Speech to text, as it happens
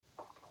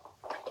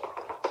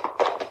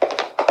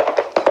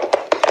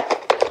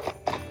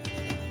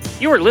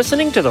You are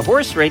listening to the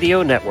Horse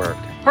Radio Network,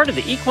 part of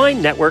the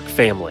Equine Network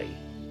family.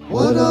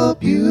 What a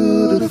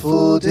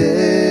beautiful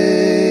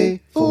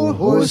day for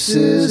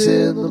horses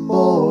in the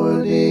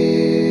morning.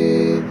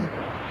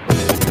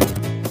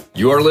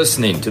 You are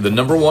listening to the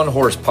 #1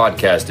 horse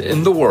podcast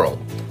in the world.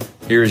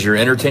 Here is your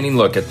entertaining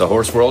look at the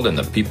horse world and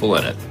the people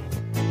in it.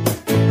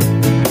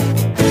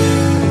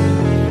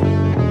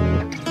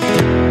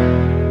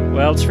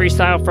 Well, it's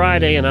Freestyle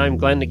Friday, and I'm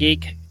Glenn the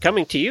Geek,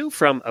 coming to you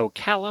from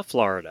Ocala,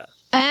 Florida.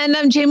 And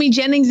I'm Jamie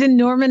Jennings in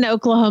Norman,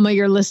 Oklahoma.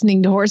 You're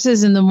listening to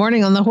Horses in the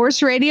Morning on the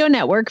Horse Radio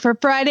Network for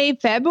Friday,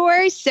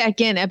 February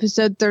 2nd,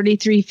 episode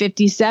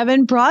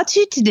 3357, brought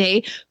to you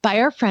today by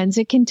our friends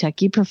at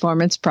Kentucky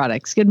Performance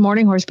Products. Good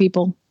morning, horse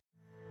people.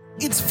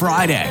 It's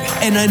Friday,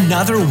 and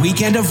another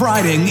weekend of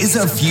riding is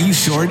a few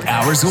short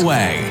hours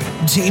away.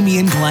 Jamie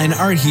and Glenn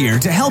are here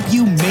to help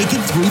you make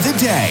it through the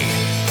day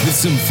with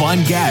some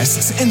fun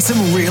guests and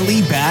some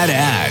really bad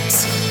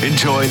ads.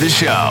 Enjoy the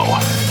show.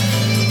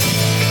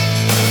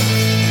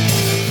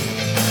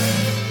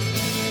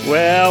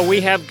 Well,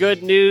 we have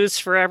good news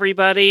for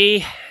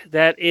everybody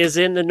that is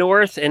in the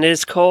north and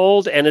is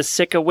cold and is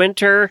sick of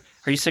winter.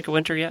 Are you sick of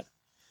winter yet?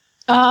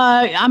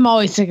 I'm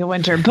always sick of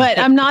winter, but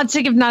I'm not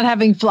sick of not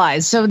having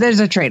flies. So there's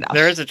a trade-off.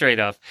 There is a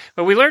trade-off.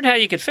 But we learned how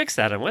you could fix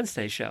that on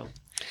Wednesday's show.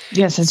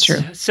 Yes, that's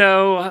true.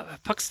 So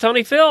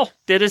Puxatony Phil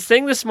did his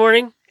thing this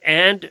morning,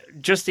 and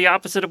just the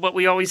opposite of what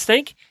we always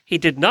think, he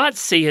did not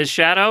see his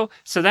shadow.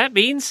 So that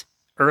means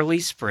early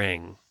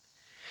spring.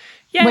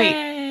 Yay!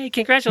 Wait,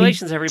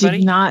 congratulations, everybody.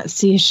 Did not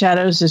see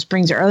shadows. So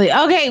spring's early.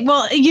 Okay,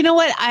 well, you know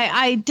what?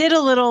 I did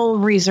a little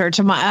research.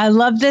 I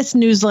love this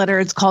newsletter.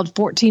 It's called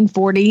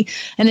 1440,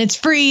 and it's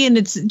free, and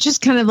it's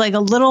just kind of like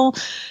a little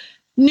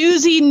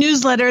newsy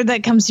newsletter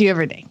that comes to you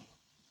every day.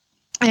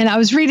 And I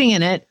was reading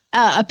in it.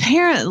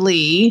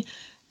 Apparently,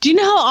 do you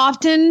know how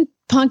often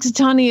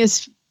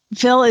Punxsutawney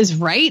Phil is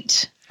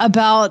right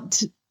about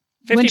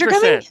 50%. Winter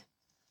coming?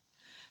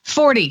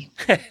 40.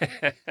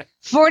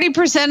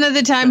 40% of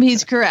the time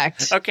he's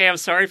correct. Okay, I'm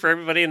sorry for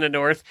everybody in the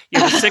north. You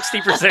have a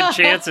 60%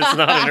 chance it's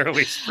not an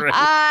early spring.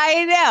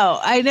 I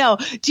know.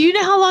 Do you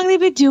know how long they've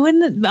been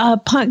doing it's the over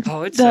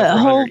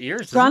whole 100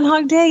 years,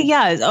 Groundhog Day?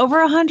 Yeah, it's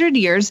over 100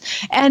 years.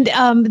 And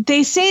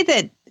they say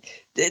that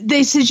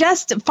they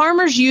suggest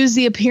farmers use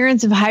the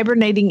appearance of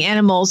hibernating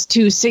animals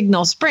to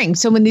signal spring.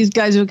 So when these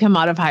guys would come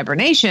out of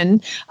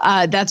hibernation,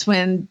 that's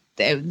when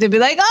they'd be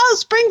like, oh,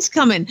 spring's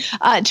coming.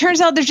 It turns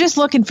out they're just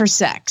looking for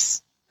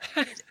sex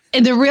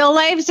in the real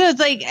life. So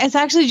it's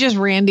actually just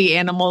randy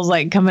animals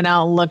like coming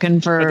out looking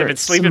for. But they've been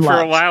sleeping for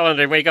a while and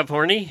they wake up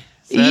horny?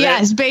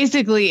 Yes,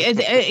 basically.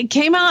 It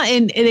came out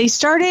and they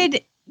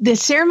started. The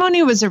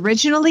ceremony was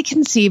originally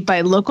conceived by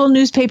a local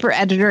newspaper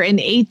editor in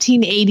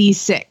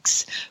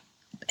 1886.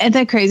 Isn't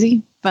that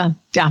crazy?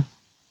 Yeah.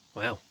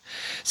 Wow.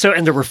 So,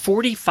 and there were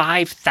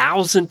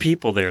 45,000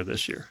 people there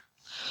this year.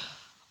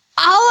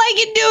 All I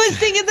can do is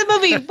sing in the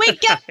movie.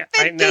 Wake up.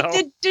 I know. That's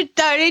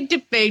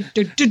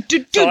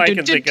all I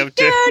can think of,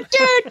 too.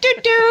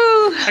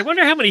 I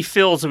wonder how many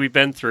fills we've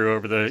been through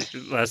over the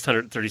last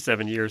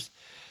 137 years.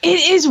 It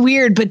is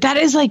weird, but that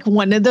is like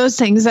one of those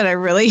things that I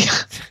really,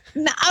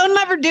 I'll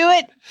never do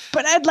it,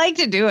 but I'd like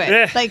to do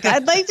it. Like,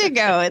 I'd like to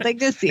go. I'd like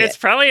to see it. It's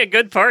probably a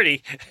good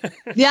party.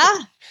 Yeah.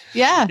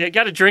 You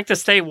got to drink to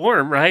stay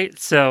warm, right?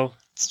 So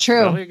it's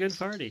true. Probably a good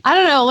party. I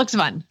don't know. It looks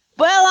fun.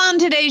 Well, on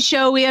today's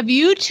show, we have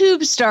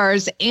YouTube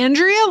stars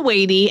Andrea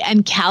Wadey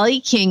and Callie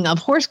King of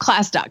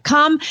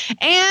horseclass.com,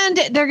 and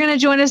they're going to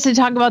join us to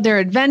talk about their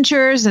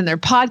adventures and their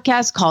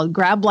podcast called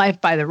Grab Life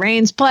by the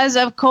Reins. Plus,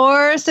 of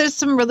course, there's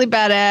some really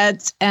bad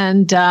ads,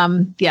 and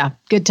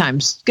good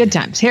times. Good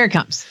times. Here it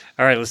comes.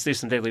 All right, let's do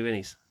some Daily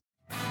Winnies.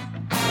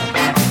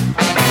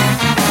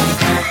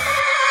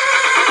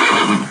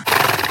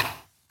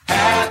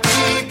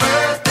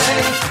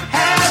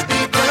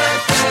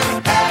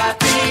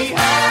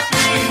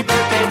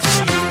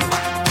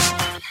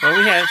 Well,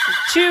 we have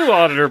two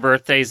auditor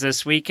birthdays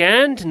this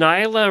weekend,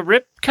 Nyla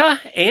Ripka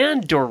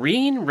and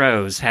Doreen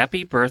Rose.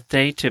 Happy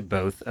birthday to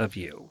both of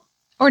you.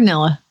 Or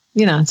Nilla.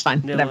 You know, it's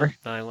fine. Nilla, whatever.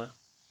 Nyla.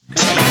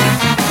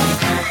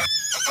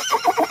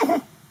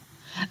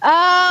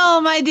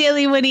 Oh, my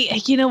Daily Winnie.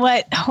 You know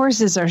what?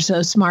 Horses are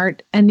so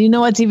smart. And you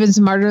know what's even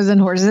smarter than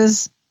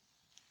horses?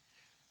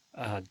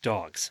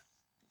 Dogs.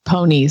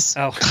 Ponies.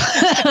 Oh.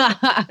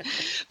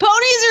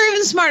 Ponies are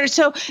even smarter.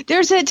 So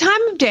there's a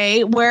time of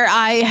day where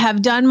I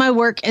have done my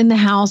work in the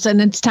house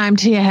and it's time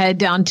to head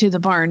down to the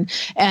barn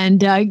and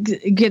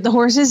get the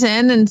horses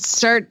in and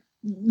start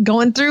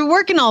going through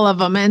working all of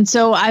them. And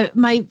so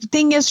my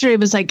thing yesterday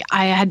was like,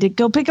 I had to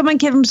go pick up my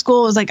kid from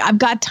school. It was like, I've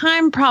got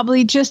time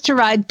probably just to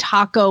ride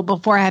Taco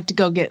before I have to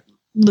go get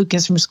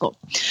Lucas from school.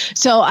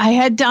 So I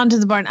head down to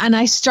the barn and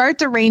I start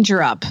the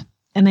Ranger up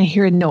and I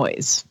hear a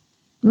noise.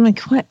 I'm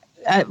like, what?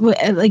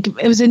 Like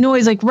it was a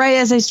noise, like right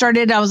as I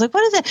started, I was like,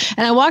 what is it?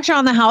 And I walked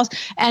around the house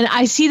and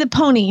I see the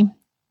pony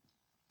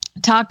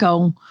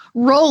Taco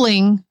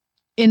rolling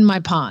in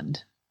my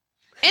pond.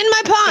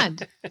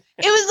 It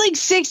was like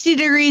 60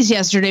 degrees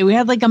yesterday. We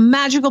had like a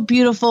magical,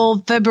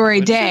 beautiful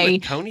February day.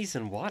 With ponies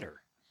and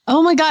water.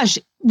 Oh my gosh.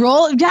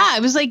 Yeah,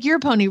 it was like your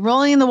pony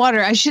rolling in the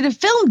water. I should have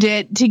filmed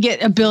it to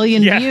get a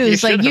billion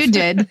views like you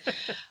did.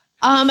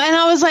 And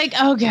I was like,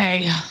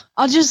 okay,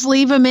 I'll just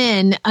leave him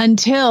in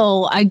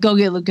until I go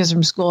get Lucas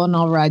from school and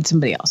I'll ride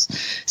somebody else.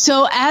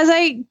 So as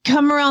I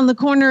come around the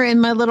corner in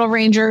my little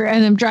Ranger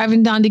and I'm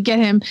driving down to get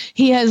him,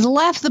 he has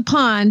left the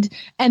pond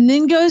and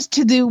then goes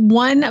to the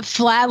one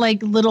flat,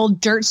 like little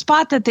dirt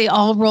spot that they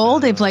all roll.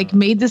 They've like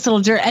made this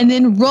little dirt and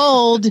then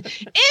rolled in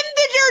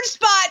the dirt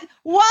spot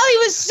while he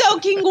was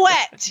soaking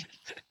wet.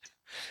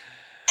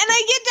 And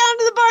I get down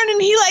to the barn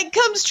and he like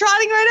comes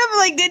trotting right up. I'm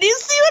like, did you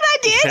see what I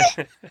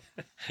did?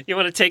 You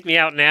want to take me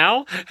out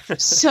now?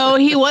 So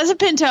he was a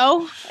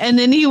pinto, and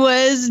then he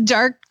was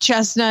dark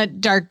chestnut,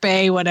 dark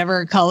bay,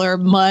 whatever color,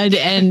 mud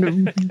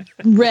and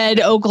red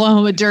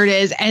Oklahoma dirt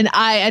is. And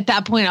at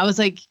that point, I was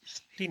like,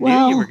 he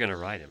knew you were going to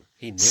ride him.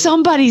 He knew.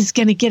 Somebody's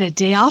going to get a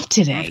day off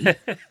today,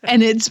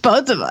 and it's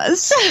both of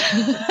us.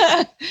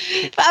 I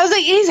was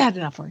like, he's had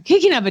enough work.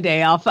 He can have a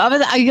day off.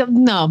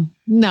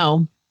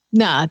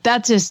 No,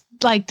 that's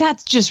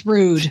just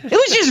rude. It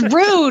was just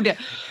rude.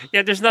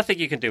 Yeah, there's nothing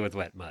you can do with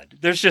wet mud.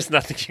 There's just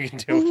nothing you can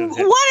do with it. One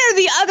or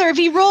the other. If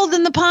he rolled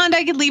in the pond,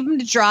 I could leave him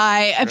to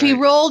dry. If he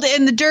rolled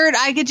in the dirt,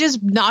 I could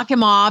just knock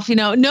him off.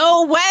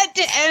 No wet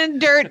and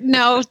dirt.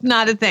 No,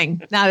 not a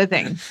thing. Not a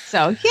thing.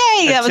 So,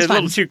 yay, that was fun. It's a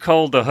little too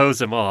cold to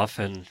hose him off.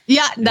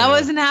 That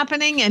wasn't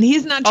happening, and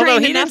he's not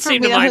trained enough for me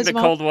to hose him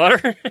off. Although he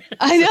didn't seem to mind the cold water.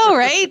 I know,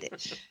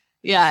 right?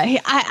 Yeah,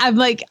 I'm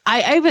like,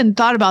 I even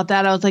thought about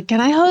that. I was like, can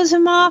I hose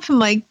him off? I'm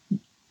like,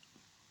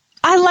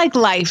 I like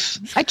life.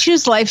 I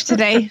choose life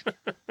today.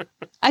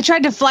 I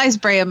tried to fly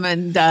spray him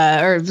and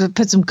or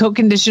put some coat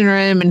conditioner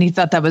in him, and he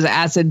thought that was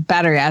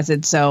battery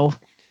acid. So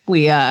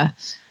we have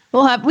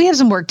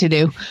some work to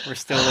do. We're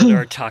still in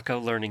our taco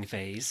learning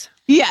phase.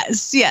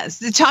 Yes.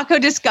 The taco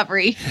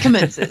discovery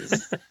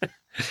commences.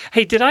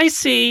 Hey, did I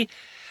see?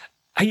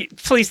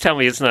 Please tell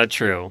me it's not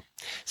true.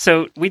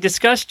 So we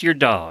discussed your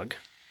dog.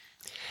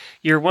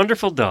 Your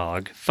wonderful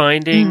dog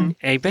finding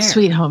a bear.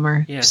 Sweet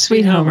Homer. Yeah,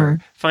 Sweet Homer.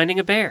 Finding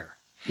a bear.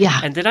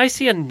 Yeah. And did I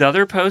see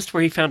another post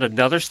where he found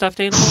another stuffed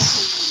animal?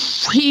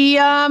 He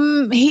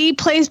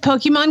plays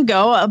Pokemon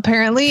Go,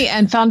 apparently,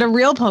 and found a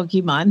real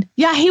Pokemon.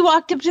 Yeah, he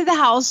walked up to the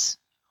house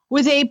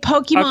with a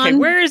Pokemon. Okay,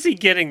 where is he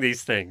getting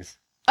these things?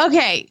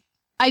 Okay,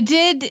 I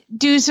did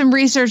do some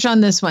research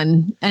on this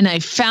one, and I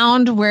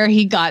found where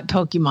he got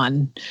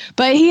Pokemon.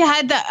 But he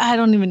had I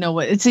don't even know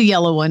it's a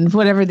yellow one,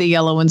 whatever the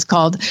yellow one's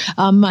called.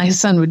 My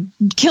son would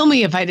kill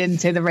me if I didn't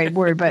say the right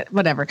word, but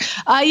whatever.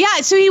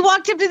 So he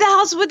walked up to the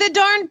house with a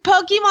darn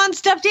Pokemon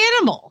stuffed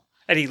animal.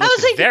 And he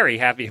looked very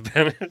happy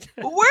about it. Where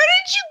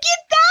did you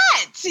get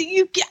that?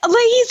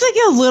 He's like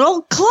a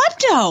little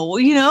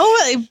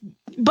klepto,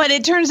 But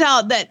it turns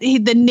out that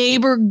the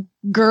neighbor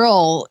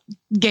girl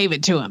gave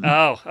it to him.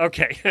 Oh,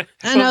 okay.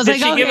 And I was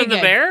did like, she give him the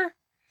bear?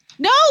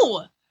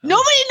 No.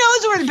 Nobody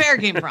knows where the bear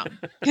came from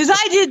because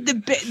I did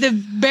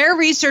the bear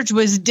research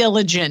was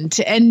diligent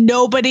and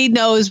nobody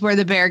knows where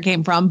the bear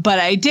came from. But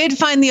I did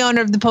find the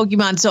owner of the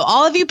Pokemon. So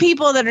all of you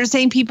people that are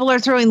saying people are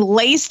throwing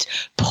laced,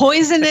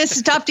 poisonous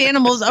stuffed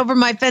animals over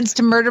my fence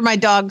to murder my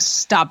dog,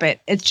 stop it.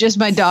 It's just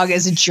my dog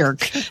is a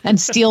jerk and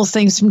steals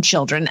things from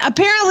children.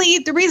 Apparently,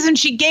 the reason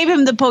she gave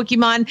him the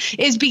Pokemon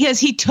is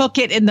because he took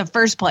it in the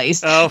first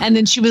place. Oh. And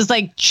then she was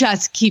like,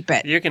 just keep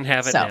it. You can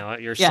have it now.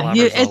 Your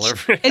slobber's all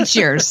over. It's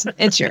yours.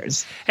 It's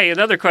yours. Hey,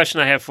 another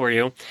question I have for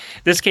you.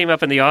 This came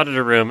up in the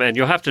auditor room, and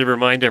you'll have to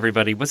remind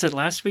everybody, was it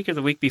last week or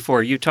the week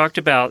before? You talked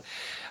about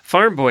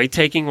Farm Boy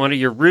taking one of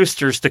your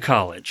roosters to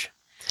college.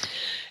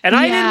 And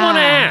I didn't want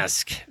to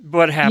ask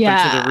what happened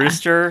to the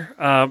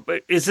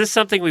rooster. Is this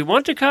something we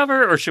want to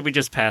cover, or should we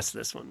just pass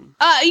this one?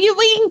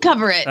 We can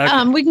cover it.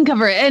 Okay. We can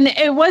cover it. And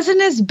it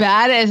wasn't as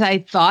bad as I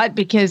thought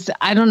because,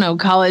 I don't know,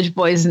 college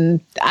boys, and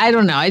I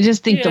don't know. I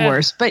just think the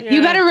worst. But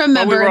you got to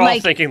remember. Well, we were all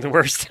thinking the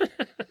worst.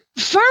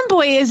 Farm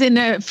Boy is in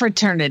a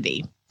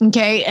fraternity.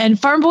 Okay. And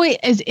Farm Boy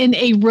is in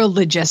a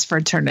religious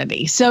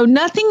fraternity. So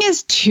nothing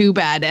is too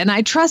bad. And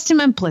I trust him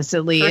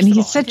implicitly. And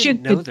he's such a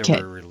good kid.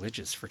 There were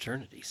religious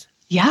fraternities.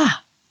 Yeah.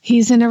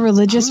 He's in a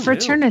religious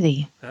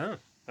fraternity. Oh,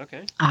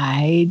 okay.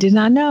 I did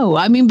not know.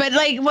 I mean, but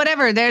like,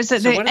 whatever. So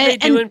what do they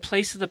do in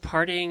place of the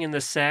partying and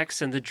the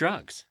sex and the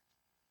drugs?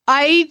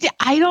 I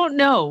don't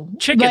know.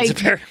 Chickens,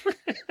 apparently.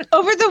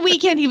 Over the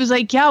weekend, he was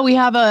like, yeah, we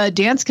have a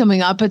dance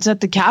coming up. It's at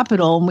the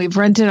Capitol, and we've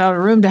rented out a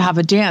room to have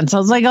a dance. I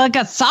was like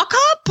a sock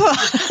hop?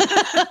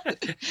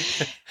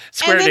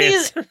 Square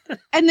dance.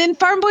 And then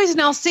Farm Boy's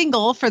now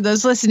single, for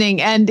those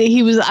listening. And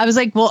I was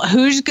like, well,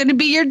 who's going to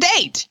be your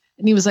date?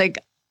 And he was like,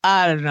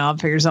 I don't know. I'll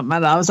figure something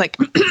out. I was like,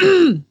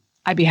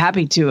 I'd be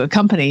happy to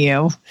accompany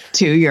you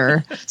to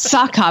your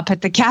sock hop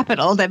at the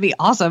Capitol. That'd be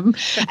awesome.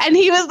 And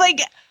he was like,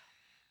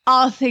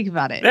 I'll think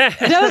about it.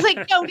 And I was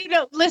like, no,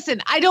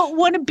 listen, I don't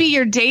want to be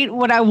your date.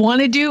 What I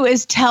want to do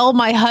is tell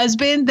my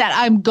husband that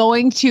I'm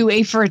going to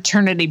a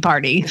fraternity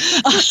party.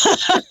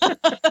 I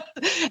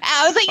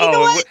was like, you know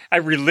what? A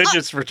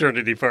religious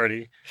fraternity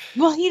party.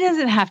 Well, he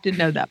doesn't have to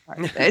know that part.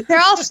 They're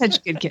all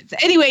such good kids.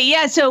 Anyway,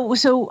 yeah.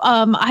 So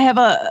I have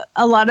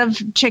a lot of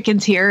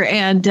chickens here,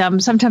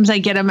 and sometimes I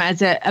get them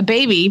as a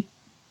baby.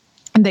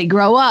 And they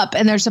grow up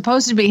and they're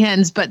supposed to be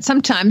hens, but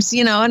sometimes,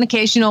 an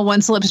occasional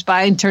one slips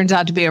by and turns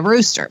out to be a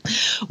rooster.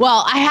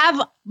 Well, I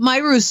have my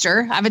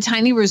rooster. I have a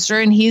tiny rooster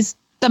and he's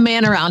the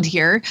man around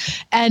here.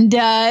 And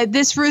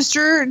this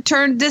hen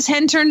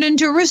turned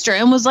into a rooster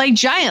and was like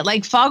giant,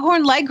 like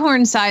foghorn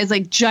leghorn size,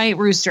 like giant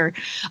rooster.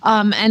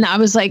 And I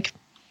was like,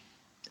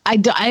 I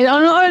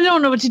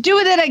don't know what to do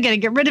with it. I got to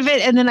get rid of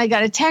it. And then I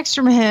got a text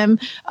from him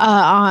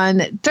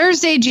on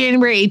Thursday,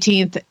 January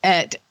 18th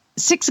at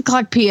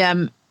 6:00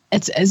 p.m.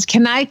 It says,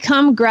 can I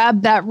come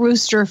grab that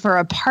rooster for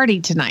a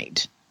party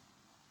tonight?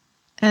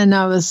 And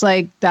I was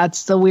like,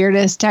 that's the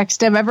weirdest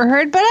text I've ever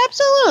heard, but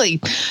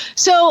absolutely.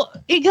 So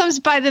he comes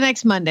by the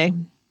next Monday.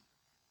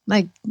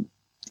 Like,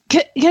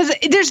 because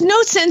there's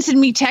no sense in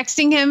me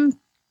texting him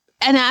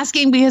and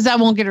asking because I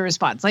won't get a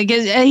response. Like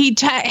he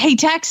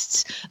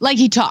texts like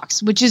he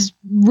talks, which is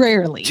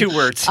rarely. 2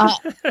 words.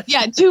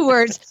 Yeah, 2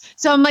 words.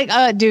 So I'm like,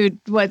 dude,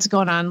 what's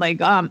going on? Like,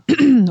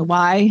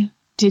 why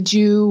did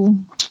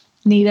you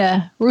need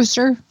a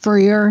rooster for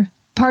your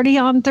party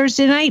on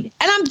Thursday night?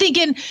 And I'm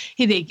thinking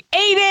they ate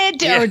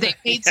it or they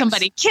made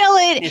somebody kill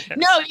it. Yes.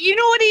 No, you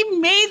know what he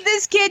made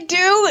this kid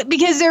do?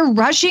 Because they're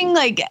rushing,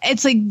 like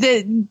it's like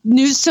the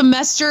new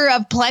semester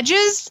of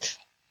pledges.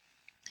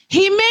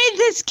 He made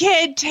this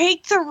kid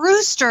take the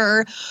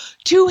rooster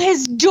to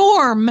his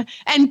dorm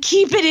and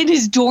keep it in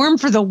his dorm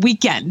for the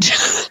weekend.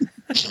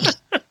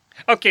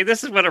 Okay,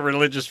 this is what a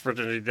religious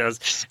fraternity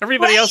does.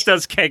 Everybody else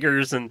does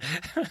keggers and...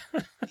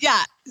 Yeah,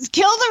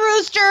 kill the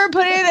rooster,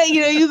 put it,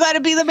 you got to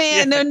be the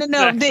man. Yeah,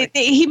 no.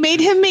 Exactly. He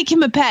made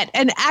him a pet.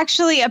 And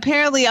actually,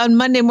 apparently on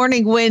Monday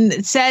morning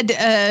when said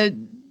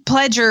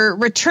pledger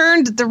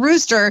returned the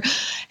rooster,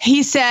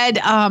 he said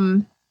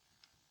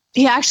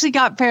he actually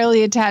got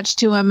fairly attached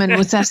to him and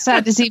was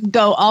sad to see him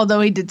go, although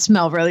he did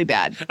smell really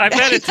bad. I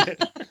bet it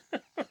did.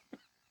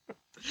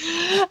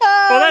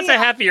 Well, that's a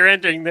happier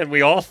ending than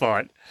we all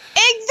thought.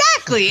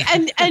 Exactly.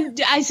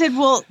 And I said,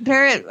 well,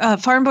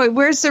 Parrot, Farm Boy,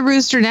 where's the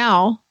rooster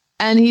now?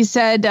 And he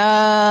said,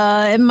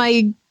 in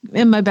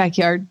my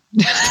backyard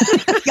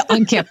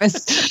on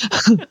campus.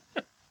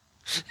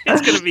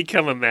 It's going to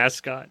become a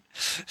mascot.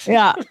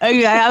 Yeah.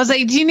 I was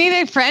like, do you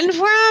need a friend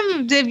for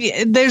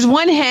him? There's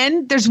one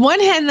hen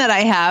that I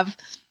have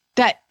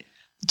that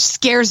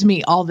scares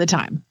me all the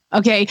time.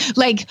 Okay.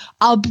 Like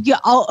I'll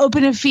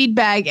open a feed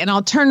bag and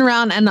I'll turn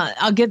around and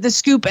I'll get the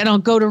scoop and I'll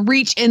go to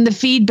reach in the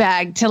feed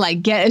bag to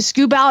like get a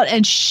scoop out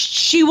and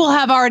she will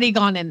have already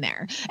gone in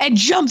there and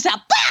jumps out.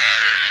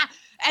 Ah!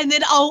 And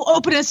then I'll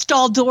open a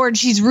stall door and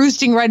she's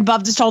roosting right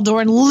above the stall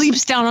door and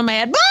leaps down on my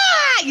head.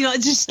 Ah!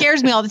 It just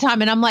scares me all the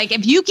time. And I'm like,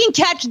 if you can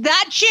catch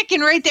that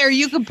chicken right there,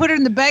 you can put her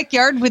in the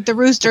backyard with the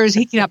roosters.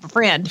 He can have a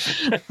friend.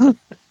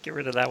 Get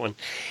rid of that one.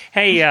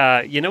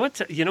 Hey, you know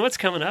what's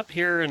coming up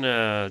here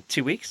in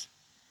 2 weeks?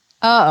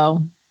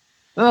 Uh-oh.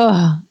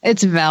 Oh,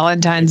 it's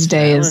Valentine's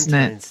Day, isn't it?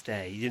 Valentine's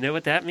Day. You know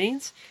what that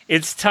means?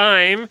 It's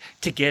time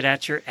to get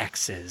at your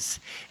exes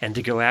and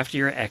to go after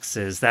your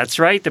exes. That's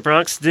right. The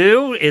Bronx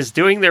Zoo is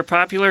doing their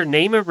popular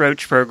Name a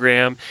Roach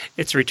program.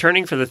 It's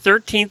returning for the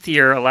 13th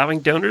year, allowing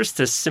donors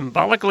to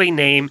symbolically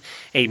name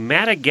a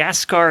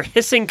Madagascar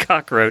hissing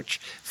cockroach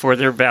for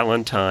their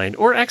Valentine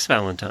or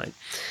ex-Valentine.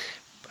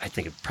 I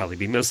think it'd probably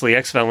be mostly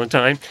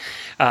ex-Valentine.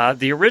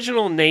 The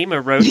original Name a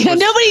Roach was...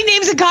 Nobody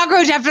names a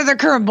cockroach after their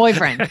current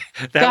boyfriend.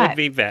 That would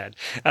be bad.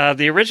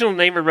 The original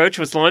Name a Roach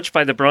was launched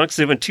by the Bronx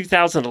Zoo in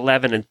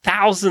 2011, and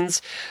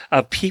thousands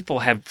of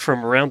people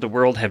from around the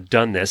world have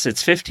done this.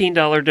 It's a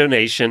 $15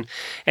 donation,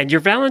 and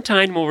your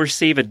Valentine will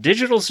receive a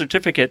digital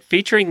certificate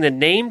featuring the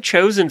name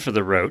chosen for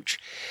the roach,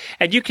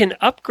 and you can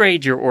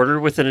upgrade your order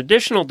with an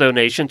additional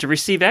donation to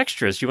receive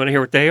extras. You want to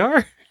hear what they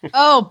are?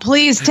 Oh,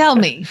 please tell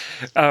me.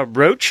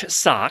 Roach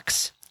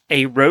socks,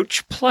 a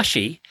roach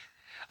plushie.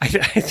 I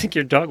think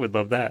your dog would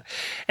love that.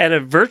 And a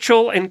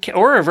virtual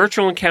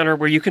encounter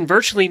where you can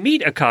virtually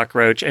meet a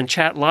cockroach and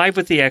chat live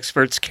with the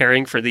experts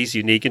caring for these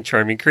unique and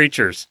charming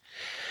creatures.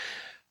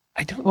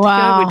 I don't think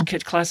I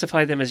would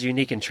classify them as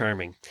unique and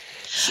charming.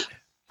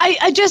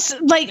 I just,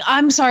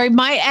 I'm sorry,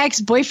 my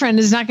ex-boyfriend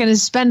is not going to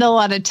spend a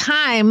lot of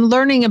time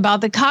learning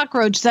about the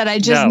cockroach that I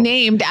just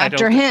named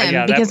after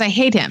him because I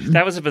hate him.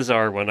 That was a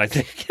bizarre one, I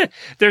think.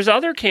 There's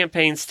other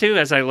campaigns, too,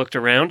 as I looked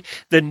around.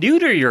 The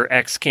Neuter Your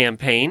Ex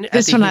campaign.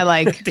 This one I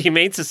like. The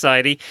Humane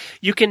Society.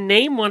 You can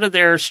name one of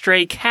their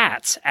stray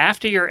cats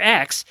after your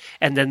ex,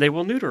 and then they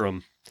will neuter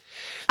them.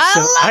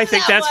 I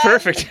think that's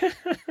perfect.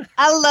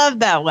 I love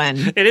that one.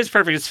 It is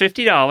perfect. It's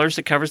 $50.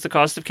 It covers the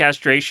cost of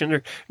castration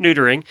or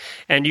neutering,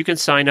 and you can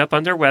sign up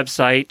on their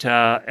website.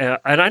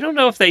 And I don't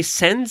know if they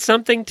send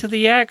something to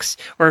the ex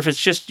or if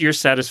it's just your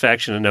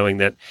satisfaction of knowing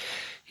that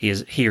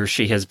he or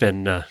she has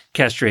been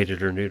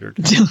castrated or neutered.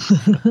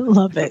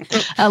 Love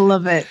it. I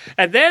love it.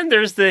 And then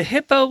there's the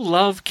Hippo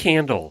Love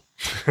Candle.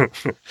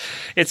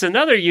 It's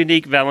another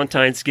unique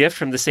Valentine's gift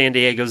from the San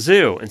Diego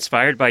Zoo.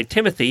 Inspired by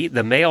Timothy,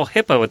 the male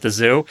hippo at the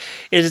zoo,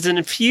 it is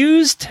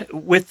infused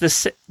with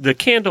the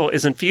candle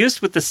is infused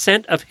with the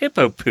scent of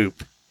hippo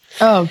poop.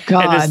 Oh,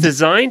 God. And is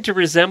designed to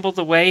resemble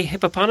the way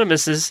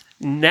hippopotamuses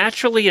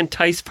naturally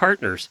entice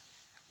partners,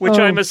 which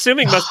I'm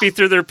assuming must be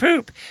through their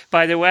poop.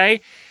 By the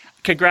way,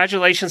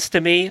 congratulations to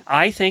me.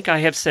 I think I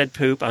have said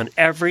poop on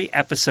every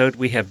episode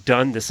we have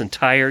done this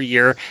entire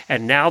year,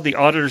 and now the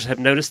auditors have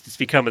noticed it's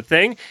become a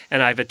thing,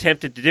 and I've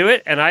attempted to do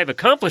it, and I've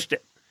accomplished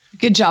it.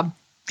 Good job.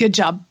 Good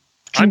job.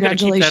 I'm going to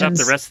Congratulations. keep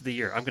that up the rest of the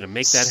year. I'm going to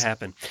make that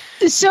happen.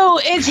 So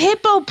it's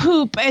hippo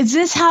poop. Is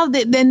this how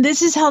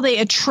this is how they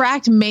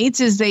attract mates,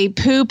 is they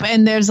poop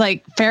and there's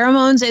like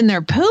pheromones in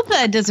their poop?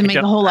 That doesn't make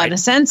a whole lot of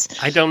sense.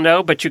 I don't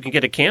know, but you can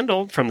get a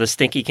candle from the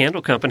Stinky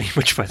Candle Company,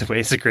 which, by the way,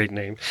 is a great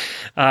name.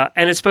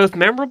 And it's both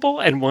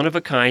memorable and one of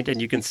a kind,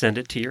 and you can send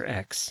it to your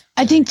ex.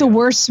 I think the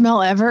worst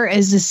smell ever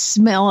is the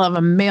smell of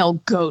a male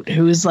goat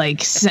who's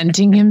like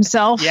scenting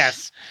himself.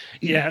 Yes.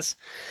 Yes.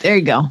 There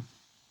you go.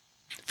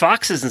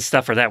 Foxes and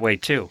stuff are that way,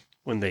 too,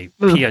 when they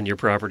pee on your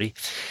property.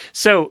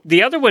 So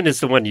the other one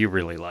is the one you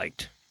really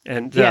liked.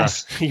 And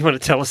yes. You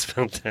want to tell us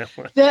about that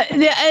one?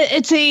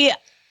 It's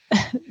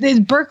the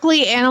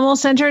Berkeley Animal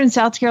Center in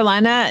South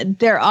Carolina.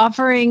 They're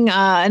offering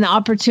an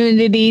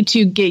opportunity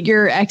to get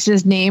your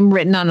ex's name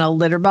written on a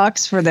litter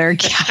box for their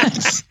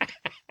cats.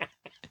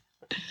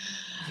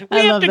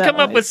 We have to come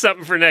up with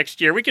something for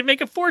next year. We can make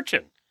a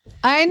fortune.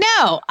 I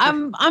know.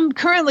 I'm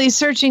currently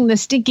searching the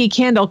Stinky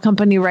Candle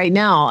Company right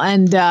now,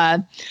 and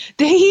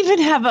they even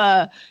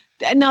have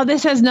now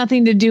this has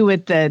nothing to do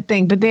with the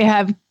thing, but they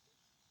have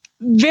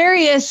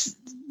various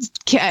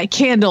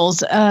candles.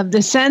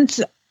 The scent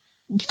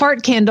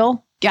fart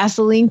candle,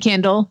 gasoline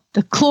candle,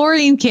 the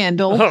chlorine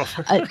candle,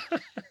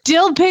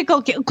 dill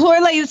pickle,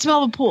 chlorine like the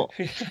smell of a pool,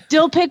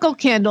 dill pickle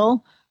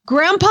candle,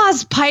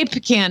 grandpa's pipe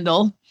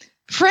candle,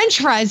 French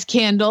fries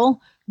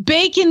candle,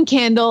 bacon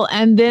candle,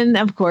 and then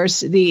of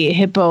course the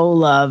hippo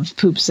love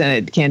poop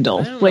scented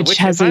candle, which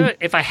has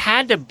if I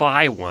had to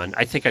buy one,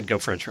 I think I'd go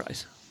French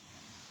fries.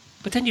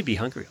 But then you'd be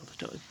hungry all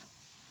the time.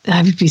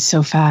 I would be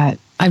so fat.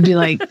 I'd be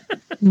like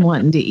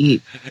wanting to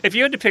eat. If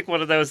you had to pick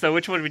one of those, though,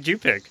 which one would you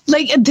pick?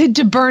 Like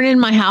to burn in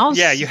my house?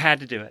 Yeah, you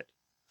had to do it.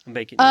 I'm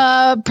making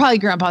probably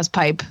grandpa's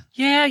pipe.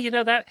 Yeah, you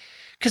know that.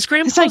 Because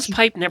grandpa's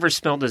pipe never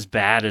smelled as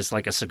bad as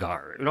like a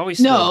cigar. It always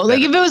smelled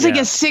like better. if it was like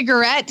a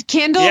cigarette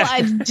candle,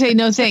 I'd say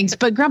no thanks.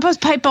 But grandpa's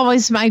pipe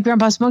my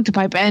grandpa smoked a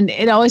pipe and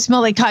it always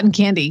smelled like cotton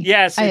candy.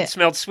 Yes, it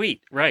smelled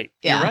sweet. Right.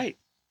 Yeah. You're right.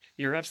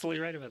 You're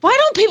absolutely right about that. Why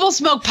don't people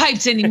smoke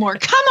pipes anymore?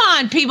 Come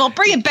on, people,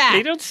 bring it back.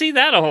 You don't see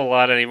that a whole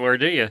lot anymore,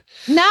 do you?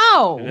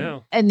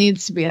 No. It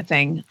needs to be a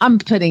thing. I'm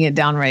putting it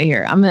down right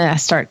here. I'm going to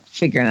start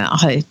figuring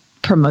out how to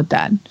promote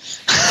that.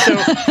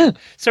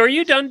 So are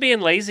you done being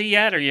lazy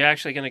yet? Are you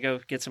actually going to go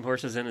get some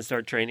horses in and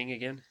start training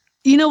again?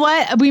 You know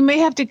what? We may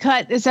have to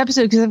cut this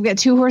episode because I've got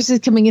 2 horses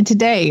coming in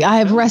today. I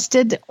have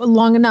rested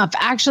long enough.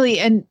 Actually,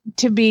 and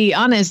to be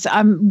honest,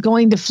 I'm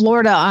going to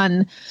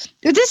Florida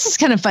this is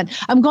kind of fun.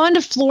 I'm going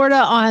to Florida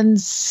on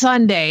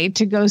Sunday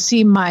to go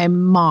see my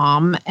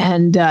mom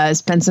and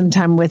spend some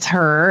time with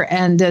her.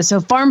 And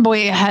so Farm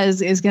Boy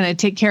is going to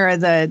take care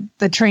of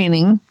the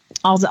training.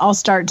 I'll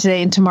start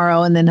today and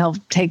tomorrow, and then he'll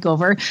take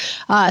over.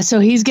 So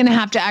he's going to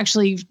have to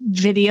actually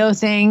video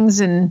things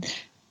and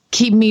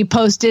keep me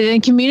posted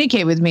and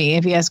communicate with me.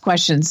 If he has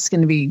questions, it's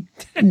going to be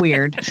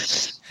weird.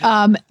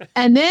 And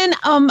then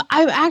I'm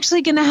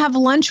actually going to have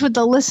lunch with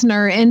the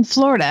listener in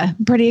Florida.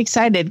 I'm pretty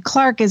excited.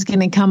 Clark is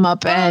going to come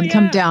up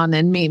come down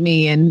and meet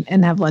me and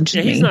have lunch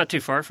with me. He's not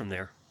too far from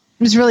there.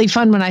 It was really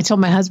fun when I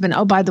told my husband,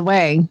 oh, by the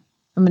way,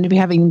 I'm going to be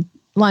having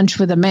lunch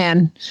with a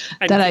man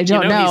that I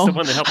don't know. He's the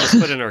one that helped us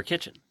put in our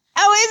kitchen.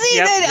 Oh, is he?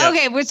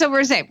 Yep. Okay, so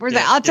we're safe. We're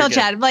safe. I'll tell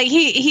Chad. Like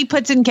he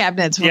puts in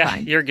cabinets. We're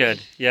fine. You're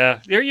good. Yeah,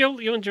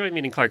 you'll enjoy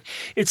meeting Clark.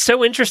 It's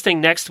so interesting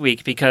next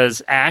week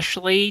because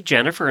Ashley,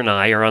 Jennifer, and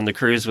I are on the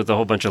cruise with a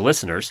whole bunch of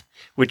listeners.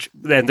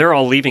 And they're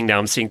all leaving now.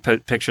 I'm seeing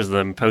pictures of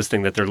them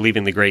posting that they're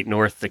leaving the Great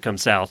North to come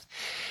south.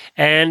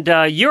 And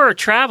you're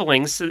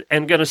traveling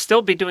and going to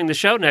still be doing the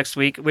show next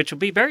week, which will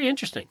be very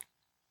interesting.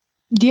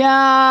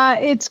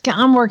 Yeah,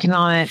 I'm working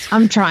on it.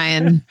 I'm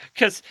trying.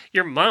 Because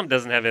your mom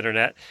doesn't have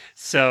internet,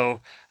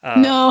 so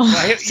no.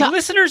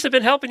 Listeners have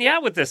been helping you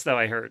out with this, though.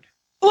 I heard.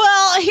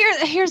 Well,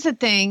 here's the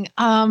thing.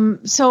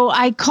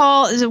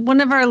 So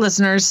one of our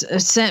listeners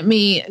sent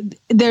me.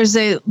 There's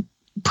a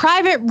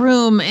private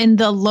room in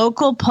the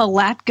local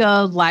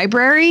Palatka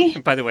library.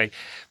 By the way,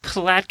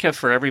 Palatka,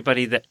 for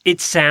everybody, that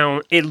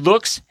it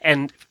looks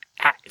and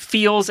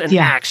feels and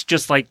acts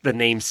just like the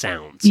name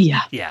sounds.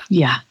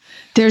 Yeah.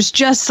 There's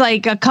just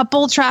like a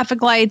couple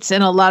traffic lights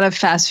and a lot of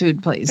fast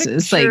food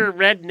places. Picture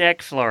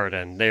redneck Florida,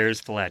 and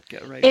there's Palatka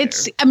there.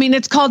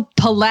 It's called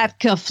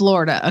Palatka,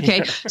 Florida.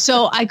 Okay.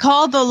 So I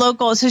called the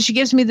local, so she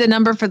gives me the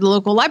number for the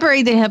local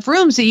library. They have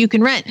rooms that you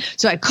can rent.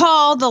 So I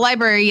called the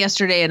library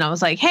yesterday and I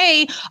was like,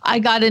 hey, I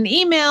got an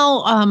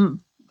email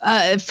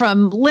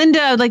from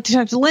Linda. I'd like to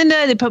talk to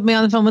Linda. They put me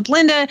on the phone with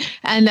Linda.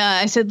 And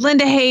I said,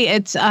 Linda,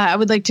 hey, I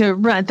would like to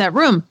rent that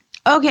room.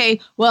 Okay,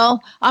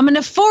 well, I'm going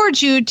to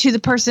forward you to the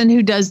person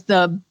who does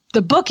the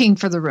booking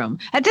for the room.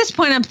 At this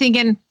point, I'm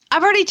thinking,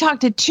 I've already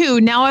talked to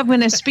 2. Now I'm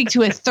going to speak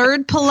to a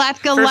third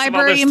Palatka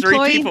Library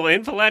employee. 3 people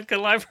in Palatka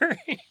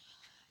Library.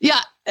 Yeah,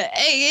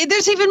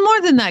 there's even more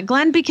than that,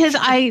 Glenn, because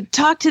I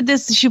talked to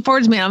this. She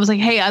forwards me. And I was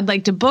like, hey, I'd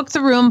like to book the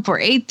room for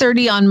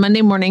 8:30 on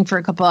Monday morning for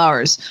a couple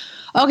hours.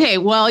 Okay,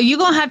 well, you're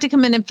going to have to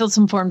come in and fill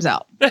some forms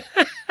out. I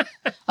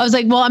was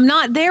like, well, I'm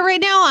not there right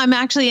now. I'm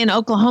actually in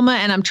Oklahoma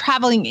and I'm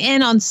traveling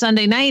in on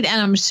Sunday night.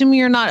 And I'm assuming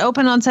you're not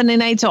open on Sunday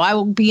night. So I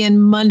will be in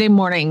Monday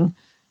morning.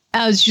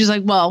 She's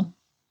like, well,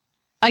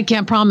 I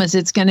can't promise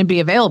it's going to be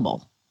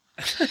available.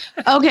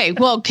 Okay,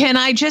 well, can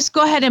I just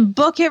go ahead and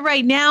book it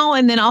right now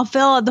and then I'll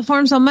fill out the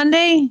forms on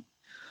Monday?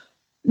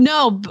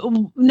 No,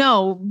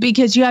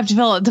 because you have to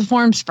fill out the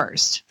forms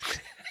first.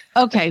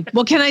 Okay,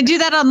 well, can I do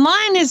that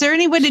online? Is there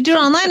any way to do it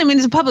online? I mean,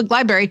 it's a public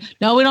library.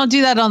 No, we don't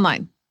do that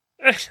online.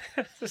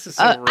 This is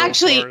so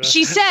actually, Florida.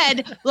 She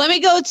said, let me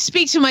go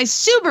speak to my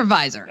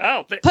supervisor.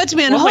 Puts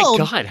me on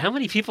hold. Oh, my God, how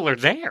many people are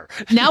there?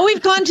 Now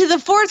we've gone to the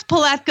 4th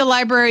Palatka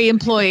Library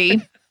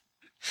employee.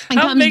 And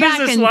how comes big back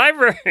is this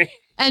library?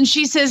 And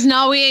she says,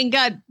 no, we ain't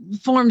got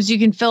forms you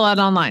can fill out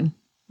online.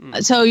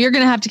 So you're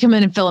going to have to come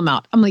in and fill them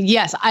out. I'm like,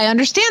 yes, I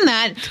understand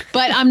that,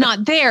 but I'm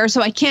not there,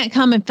 so I can't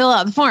come and fill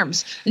out the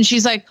forms. And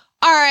she's like,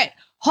 all right,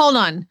 hold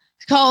on.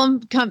 Call him,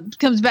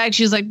 comes back.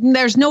 She's like,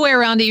 there's no way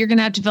around it. You're going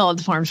to have to fill out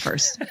the forms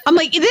first. I'm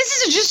like,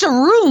 this is just a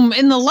room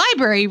in the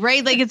library,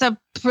 right? Like it's a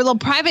little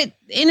private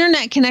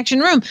internet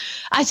connection room.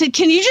 I said,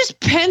 can you just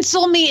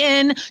pencil me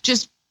in?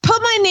 Just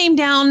put my name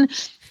down.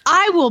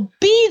 I will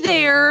be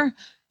there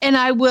and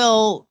I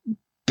will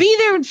be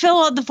there and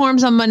fill out the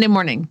forms on Monday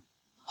morning.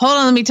 Hold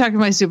on, let me talk to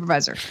my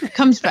supervisor.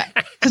 Comes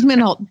back.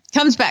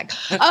 Comes back.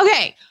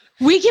 Okay,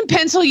 we can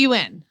pencil you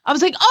in. I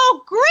was like,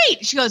 oh,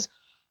 great. She goes,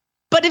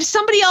 but if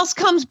somebody else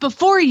comes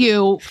before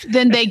you,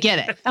 then they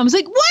get it. I was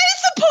like, what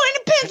is the point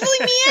of penciling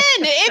me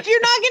in if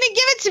you're not going to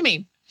give it to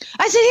me?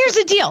 I said, here's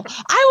the deal.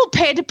 I will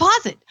pay a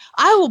deposit.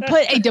 I will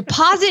put a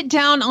deposit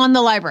down on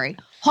the library.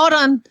 Hold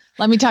on.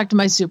 Let me talk to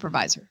my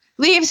supervisor.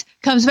 Leaves,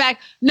 comes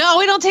back. No,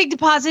 we don't take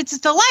deposits.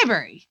 It's the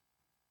library.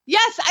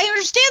 Yes, I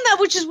understand that,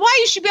 which is why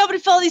you should be able to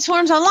fill these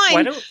forms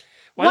online.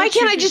 Why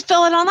can't I just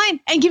fill it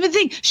online and give it a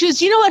thing? She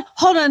goes, you know what?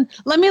 Hold on.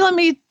 Let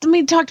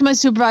me talk to my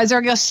supervisor.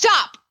 I go,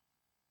 stop.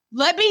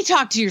 Let me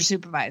talk to your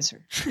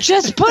supervisor.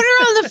 Just put her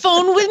on the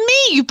phone with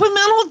me. You put me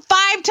on hold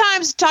 5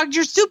 times to talk to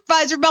your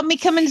supervisor about me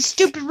coming to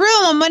stupid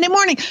room on Monday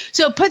morning.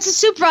 So it puts the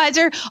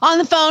supervisor on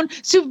the phone.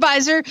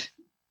 Supervisor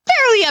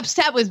fairly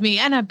upset with me,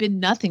 and I've been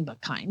nothing but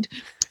kind.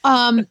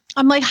 I'm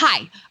like,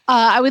 hi,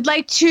 I would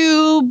like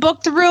to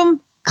book the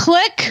room.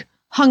 Click.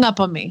 Hung up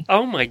on me.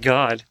 Oh, my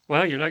God.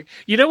 Well, you're like,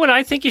 you know what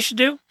I think you should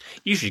do?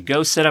 You should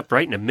go sit up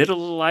right in the middle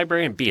of the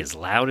library and be as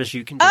loud as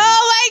you can be.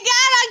 Oh,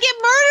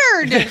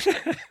 my God, I'll get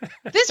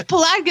murdered. This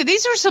Palatka,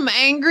 these are some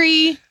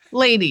angry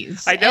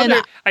ladies. I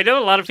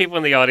know a lot of people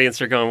in the audience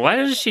are going, why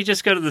doesn't she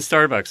just go to the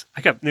Starbucks?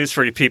 I got news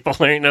for you people.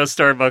 There ain't no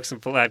Starbucks in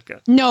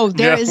Palatka. No,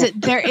 there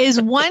is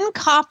one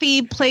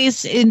coffee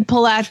place in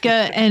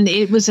Palatka, and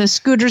it was a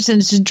Scooters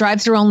and it's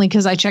drive-through only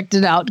because I checked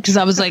it out because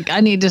I was like,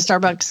 I need a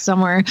Starbucks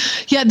somewhere.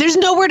 Yeah, there's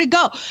nowhere to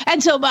go.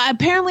 And so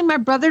apparently my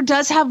brother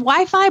does have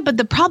Wi-Fi, but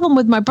the problem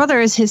with my brother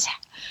is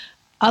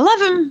I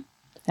love him.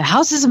 The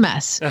house is a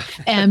mess.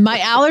 And my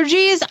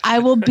allergies, I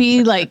will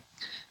be like,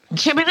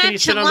 can you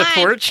sit on the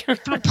porch?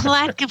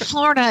 Palatka,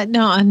 Florida.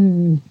 No,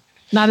 I'm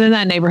not in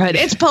that neighborhood.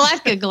 It's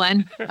Palatka,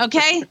 Glenn.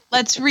 Okay?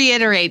 Let's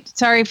reiterate.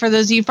 Sorry for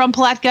those of you from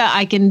Palatka.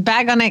 I can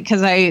bag on it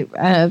because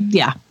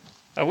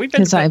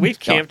we've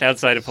camped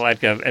outside of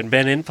Palatka and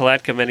been in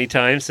Palatka many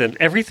times, and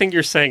everything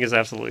you're saying is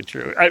absolutely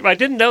true. I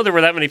didn't know there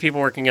were that many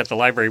people working at the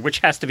library, which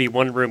has to be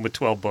one room with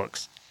 12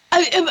 books.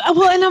 And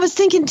I was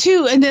thinking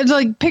too, and then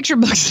like picture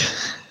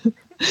books.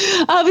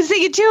 I was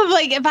thinking too of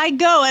like if I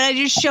go and I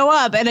just show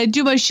up and I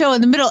do my show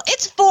in the middle,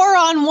 it's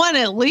 4-on-1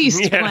 at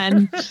least,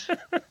 Glenn.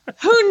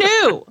 Who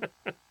knew?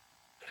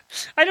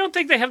 I don't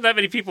think they have that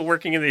many people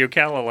working in the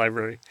Ocala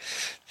library.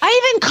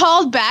 I even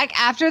called back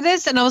after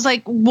this and I was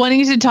like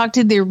wanting to talk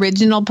to the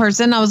original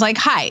person. I was like,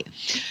 hi,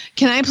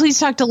 can I please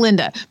talk to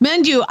Linda?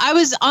 Mind you, I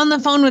was on the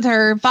phone with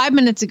her 5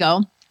 minutes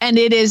ago and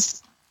it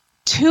is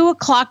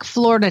 2:00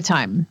 Florida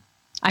time.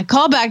 I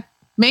call back,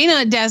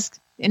 main desk.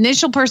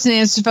 Initial person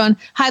answers the phone.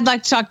 Hi, I'd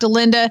like to talk to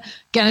Linda.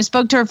 Again, I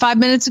spoke to her 5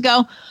 minutes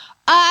ago.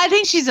 I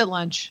think she's at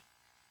lunch.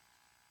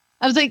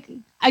 I was like,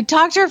 I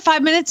talked to her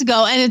 5 minutes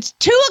ago, and it's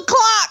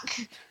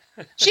 2:00.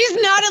 She's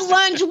not at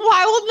lunch.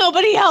 Why will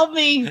nobody help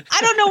me?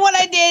 I don't know what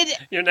I did.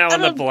 You're now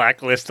on the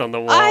blacklist on the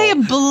wall. I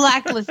am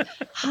blacklisted.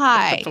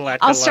 Hi.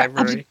 I'll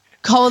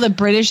call with a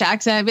British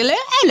accent. I'll be like,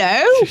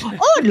 hello.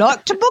 I'd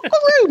like to book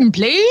a room,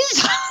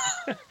 please.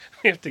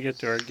 We have to get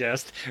to our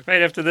guest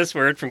right after this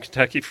word from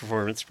Kentucky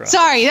Performance Products.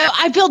 Sorry,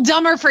 I feel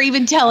dumber for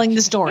even telling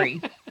the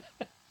story.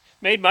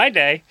 Made my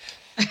day.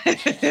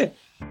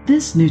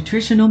 This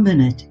nutritional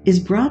minute is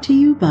brought to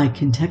you by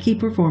Kentucky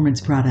Performance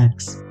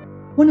Products.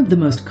 One of the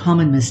most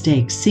common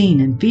mistakes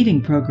seen in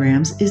feeding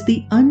programs is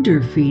the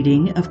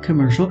underfeeding of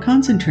commercial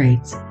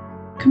concentrates.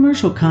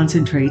 Commercial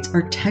concentrates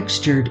are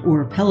textured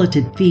or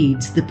pelleted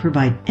feeds that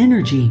provide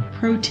energy,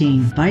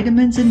 protein,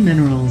 vitamins, and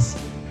minerals.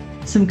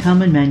 Some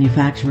common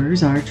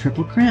manufacturers are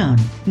Triple Crown,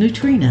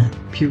 Nutrina,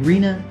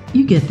 Purina.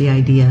 You get the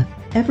idea.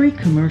 Every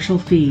commercial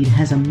feed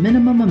has a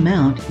minimum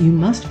amount you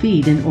must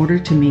feed in order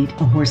to meet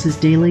a horse's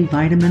daily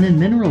vitamin and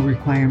mineral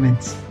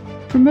requirements.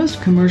 For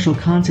most commercial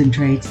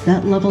concentrates,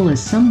 that level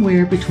is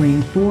somewhere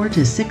between 4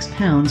 to 6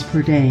 pounds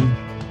per day.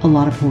 A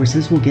lot of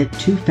horses will get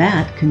too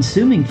fat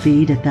consuming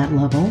feed at that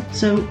level,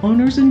 so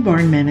owners and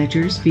barn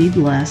managers feed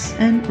less,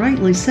 and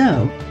rightly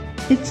so.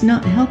 It's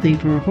not healthy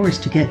for a horse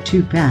to get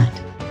too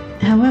fat.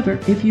 However,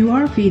 if you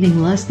are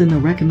feeding less than the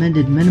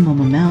recommended minimum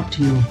amount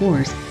to your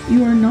horse,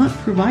 you are not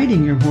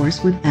providing your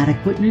horse with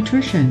adequate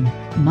nutrition.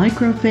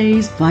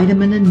 Microphase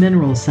Vitamin and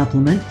Mineral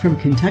Supplement from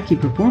Kentucky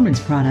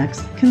Performance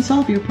Products can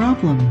solve your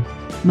problem.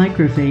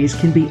 Microphase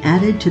can be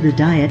added to the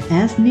diet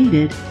as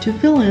needed to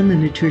fill in the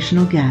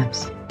nutritional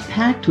gaps.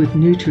 Packed with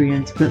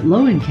nutrients but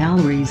low in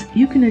calories,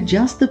 you can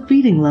adjust the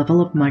feeding level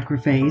of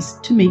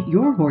Microphase to meet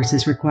your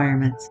horse's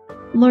requirements.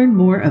 Learn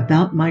more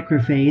about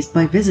Microphase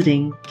by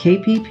visiting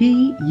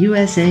kppusa.com.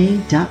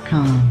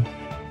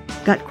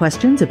 Got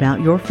questions about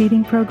your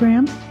feeding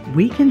program?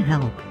 We can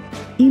help.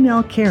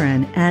 Email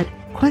Karen at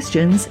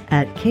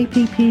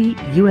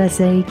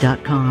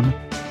questions@kppusa.com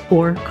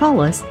or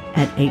call us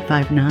at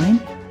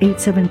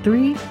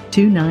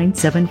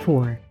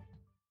 859-873-2974.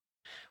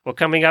 Well,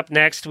 coming up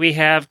next, we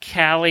have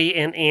Callie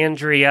and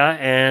Andrea,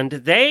 and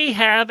they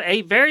have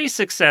a very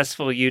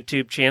successful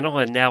YouTube channel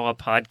and now a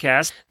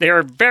podcast. They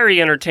are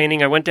very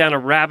entertaining. I went down a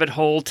rabbit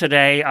hole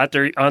today on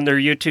their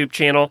YouTube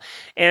channel,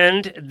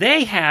 and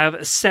they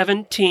have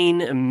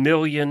 17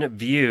 million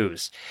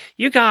views.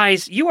 You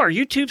guys, you are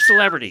YouTube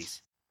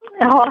celebrities.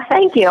 Oh,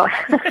 thank you.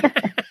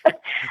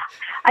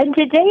 In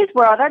today's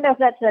world, I don't know if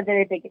that's a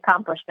very big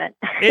accomplishment.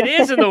 It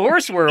is in the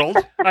horse world.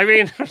 I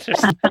mean,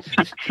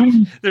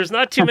 there's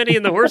not too many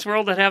in the horse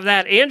world that have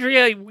that.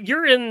 Andrea,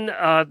 you're in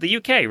the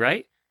UK,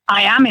 right?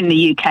 I am in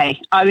the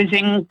UK. I was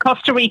in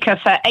Costa Rica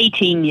for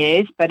 18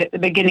 years, but at the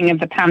beginning of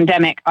the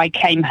pandemic, I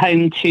came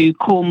home to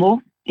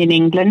Cornwall in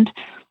England.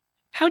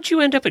 How'd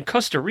you end up in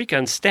Costa Rica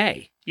and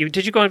stay?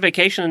 Did you go on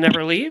vacation and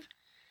never leave?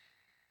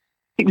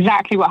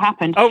 Exactly what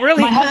happened. Oh,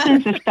 really? My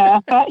husband's a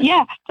surfer.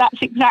 Yeah, that's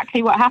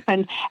exactly what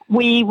happened.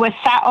 We were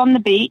sat on the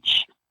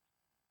beach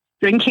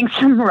drinking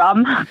some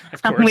rum,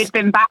 and we'd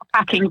been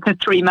backpacking for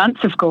 3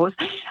 months, of course.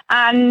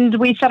 And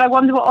we said, I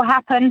wonder what will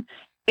happen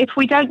if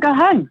we don't go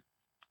home.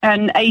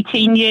 And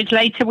 18 years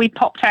later, we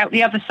popped out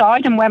the other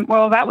side and went,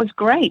 well, that was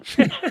great.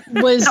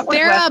 Was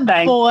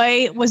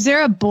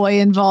there a boy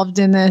involved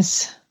in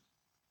this?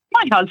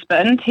 My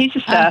husband, he's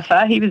a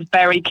surfer. He was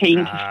very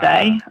keen to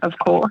stay, of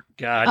course.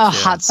 Gotcha. A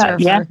hot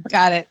surfer. Yeah.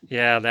 Got it.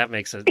 Yeah, that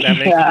makes it.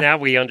 Now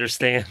we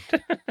understand.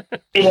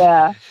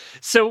 Yeah.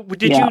 So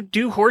did you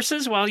do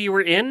horses while you were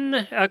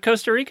in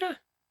Costa Rica?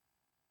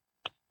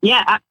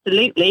 Yeah,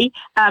 absolutely.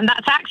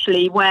 That's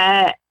actually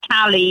where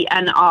Callie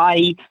and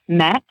I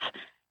met.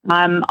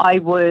 I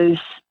was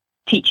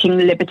teaching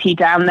Liberty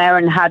down there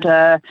and had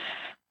a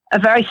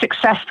very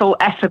successful,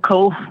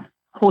 ethical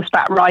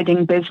horseback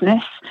riding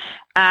business.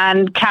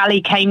 And Callie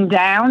came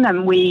down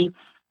and we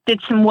did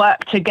some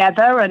work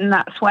together, and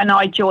that's when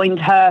I joined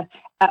her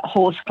at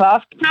Horse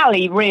Class.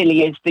 Callie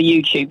really is the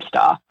YouTube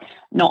star,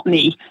 not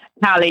me.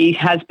 Callie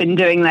has been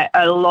doing that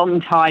a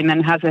long time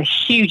and has a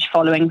huge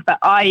following, but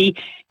I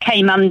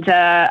came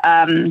under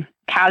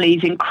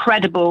Callie's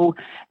incredible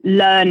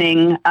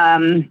learning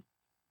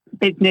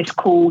business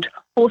called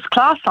Horse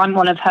Class. I'm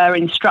one of her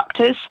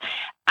instructors.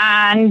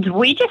 And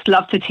we just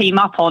love to team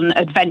up on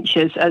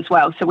adventures as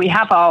well. So we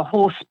have our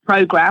horse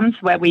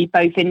programs where we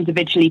both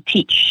individually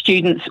teach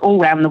students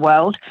all around the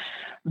world.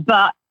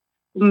 But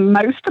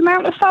most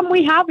amount of fun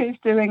we have is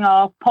doing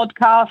our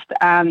podcast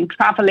and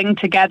traveling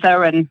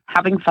together and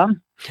having fun.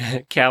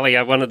 Callie,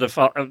 I wanted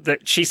to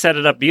she set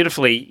it up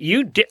beautifully.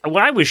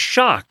 I was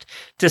shocked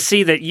to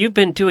see that you've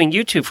been doing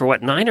YouTube for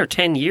 9 or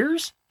 10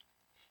 years?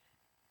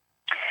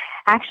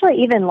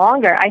 Actually, even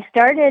longer. I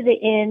started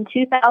in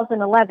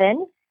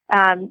 2011.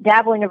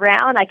 Dabbling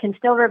around. I can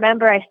still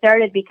remember I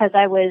started because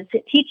I was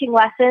teaching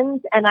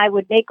lessons and I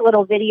would make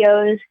little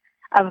videos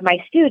of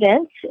my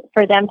students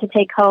for them to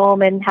take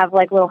home and have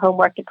like little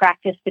homework to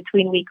practice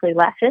between weekly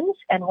lessons.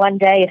 And one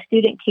day a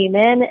student came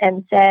in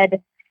and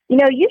said,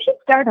 you should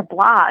start a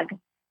blog.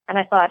 And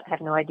I thought, I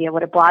have no idea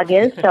what a blog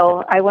is.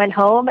 So I went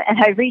home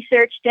and I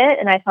researched it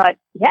and I thought,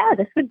 yeah,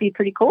 this would be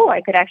pretty cool.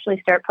 I could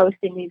actually start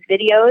posting these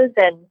videos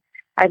and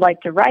I'd like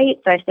to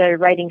write. So I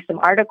started writing some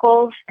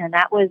articles, and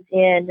that was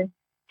in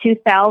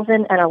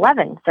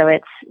 2011. So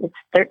it's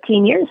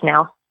 13 years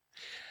now.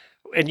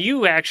 And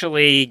you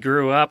actually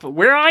grew up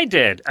where I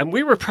did. And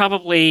we were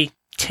probably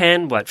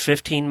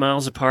 15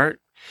 miles apart,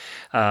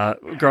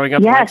 growing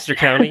up in Lancaster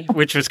County,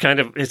 which was kind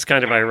of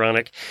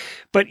ironic.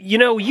 But,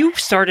 you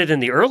started in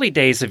the early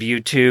days of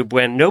YouTube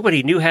when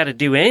nobody knew how to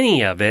do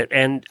any of it.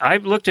 And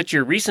I've looked at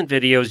your recent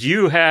videos.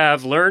 You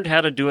have learned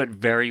how to do it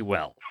very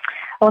well.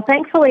 Well,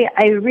 thankfully,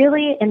 I've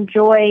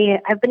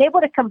been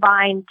able to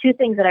combine two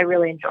things that I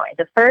really enjoy.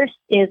 The first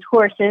is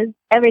horses,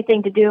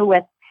 everything to do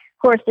with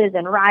horses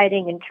and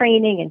riding and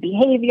training and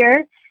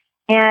behavior.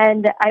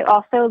 And I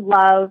also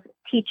love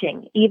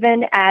teaching.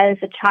 Even as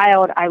a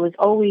child, I was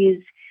always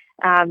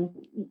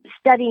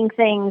studying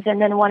things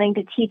and then wanting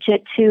to teach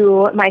it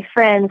to my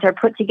friends or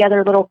put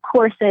together little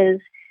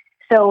courses.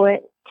 So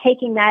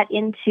taking that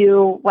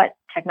into what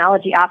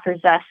technology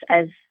offers us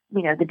as,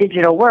 the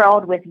digital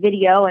world with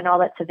video and all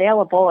that's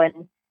available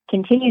and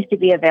continues to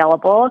be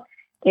available,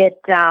 it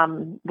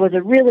was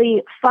a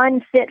really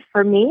fun fit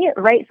for me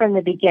right from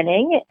the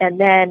beginning. And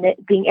then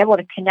being able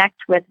to connect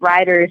with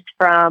riders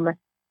from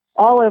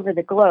all over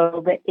the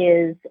globe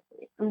is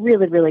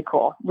really, really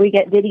cool. We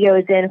get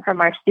videos in from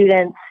our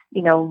students.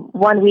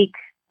 1 week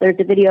there's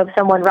a video of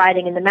someone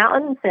riding in the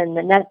mountains, and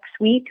the next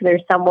week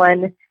there's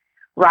someone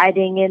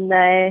riding in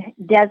the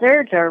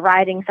desert or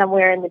riding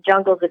somewhere in the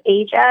jungles of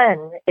Asia.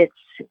 And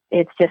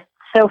it's just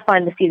so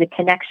fun to see the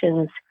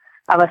connections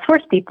of us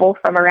horse people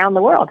from around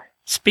the world.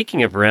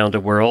 Speaking of around the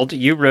world,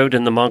 you rode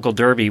in the Mongol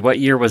Derby. What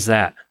year was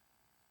that?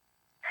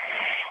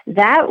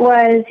 That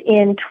was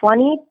in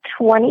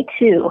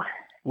 2022.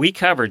 We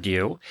covered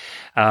you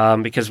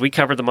because we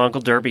cover the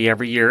Mongol Derby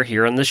every year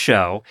here on the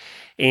show.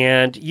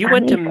 And you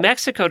went to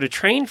Mexico to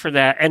train for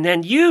that, and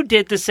then you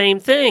did the same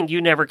thing.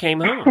 You never came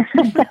home.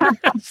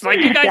 It's like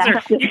you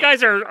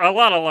guys are a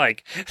lot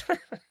alike.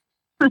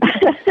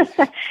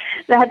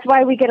 That's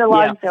why we get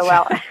along so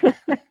well.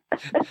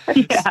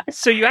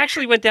 So you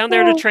actually went down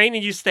there to train,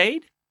 and you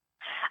stayed?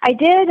 I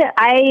did.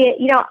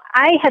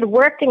 I had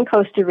worked in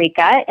Costa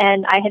Rica,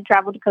 and I had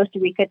traveled to Costa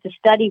Rica to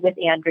study with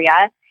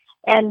Andrea.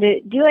 And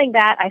doing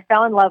that, I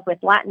fell in love with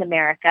Latin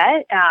America.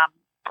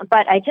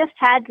 But I just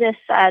had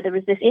there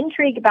was this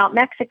intrigue about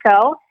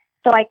Mexico.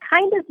 So I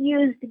kind of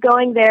used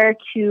going there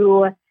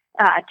to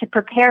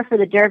prepare for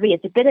the Derby.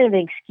 It's a bit of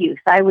an excuse.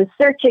 I was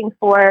searching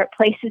for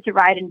places to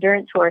ride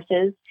endurance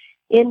horses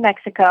in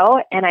Mexico,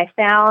 and I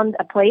found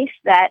a place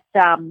that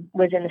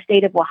was in the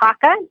state of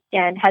Oaxaca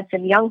and had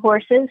some young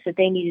horses that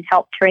they needed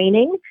help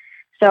training.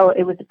 So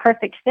it was a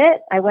perfect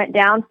fit. I went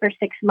down for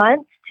 6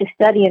 months to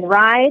study and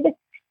ride.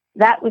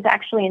 That was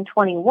actually in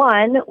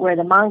 21, where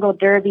the Mongol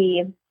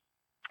Derby,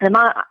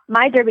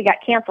 my Derby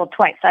got canceled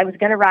twice. I was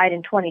going to ride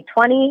in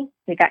 2020.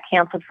 It got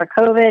canceled for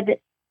COVID,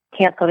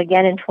 canceled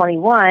again in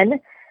 21.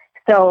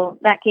 So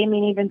that gave me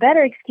an even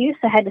better excuse.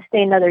 I had to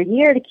stay another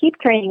year to keep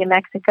training in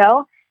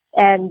Mexico.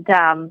 And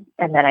then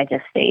I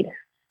just stayed.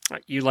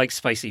 You like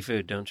spicy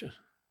food, don't you?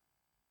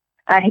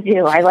 I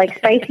do. I like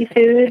spicy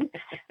food.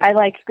 I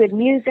like good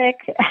music.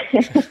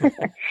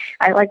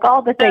 I like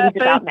all the things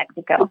about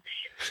Mexico.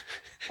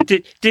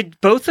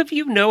 Did both of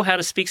you know how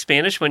to speak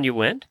Spanish when you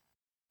went?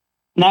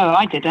 No,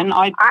 I didn't.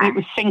 It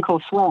was sink or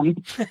swim.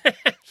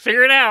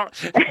 Figure it out.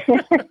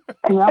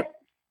 Yep.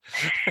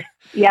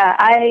 Yeah,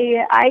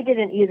 I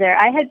didn't either.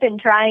 I had been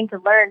trying to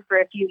learn for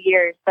a few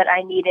years, but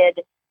I needed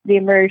the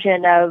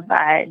immersion of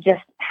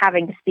just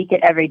having to speak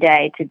it every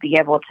day to be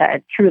able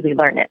to truly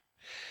learn it.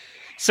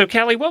 So,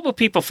 Callie, what will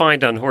people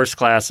find on Horse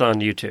Class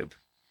on YouTube?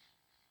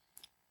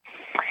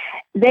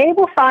 They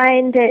will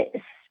find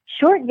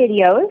short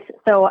videos.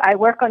 So I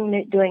work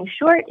on doing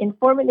short,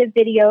 informative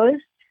videos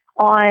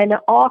on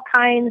all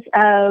kinds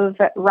of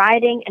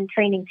riding and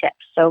training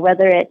tips. So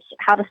whether it's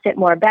how to sit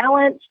more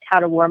balanced, how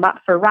to warm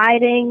up for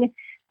riding,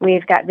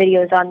 we've got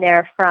videos on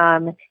there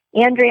from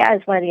Andrea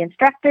as one of the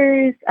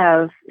instructors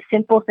of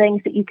simple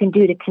things that you can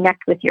do to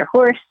connect with your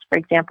horse. For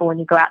example, when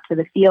you go out to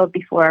the field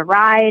before a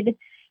ride.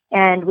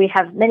 And we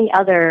have many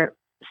other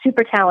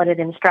super talented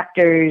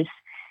instructors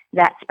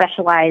that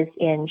specialize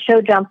in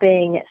show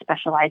jumping,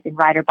 specialize in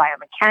rider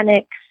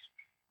biomechanics,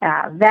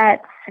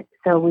 vets.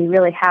 So we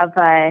really have,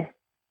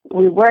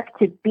 we work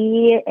to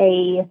be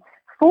a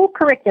full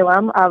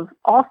curriculum of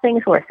all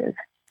things horses.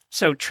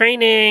 So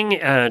training,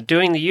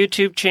 doing the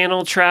YouTube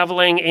channel,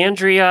 traveling.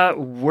 Andrea,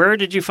 where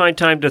did you find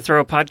time to throw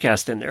a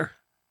podcast in there?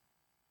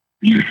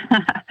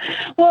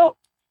 Well,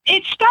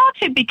 it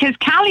started because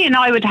Callie and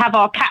I would have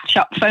our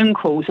catch-up phone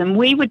calls, and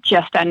we would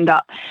just end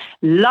up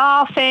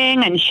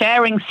laughing and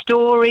sharing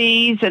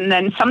stories. And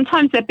then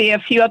sometimes there'd be a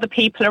few other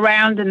people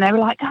around, and they were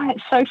like, "Oh,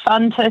 it's so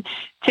fun to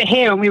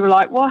hear." And we were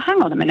like, "Well,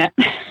 hang on a minute,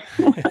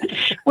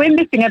 we're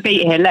missing a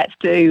beat here. Let's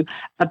do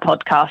a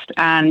podcast."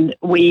 And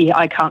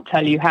I can't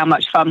tell you how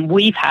much fun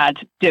we've had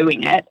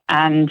doing it.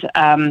 And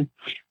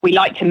we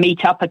like to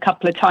meet up a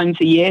couple of times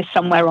a year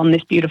somewhere on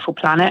this beautiful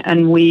planet,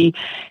 and we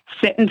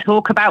sit and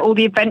talk about all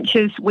the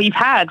adventures we've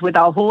had with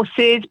our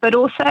horses, but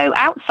also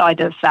outside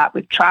of that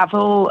with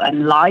travel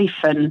and life.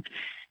 And,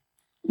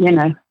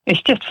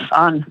 it's just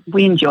fun.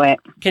 We enjoy it.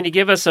 Can you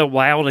give us a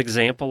wild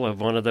example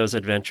of one of those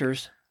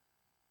adventures?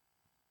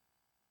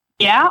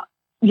 Yeah.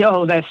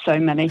 Oh, there's so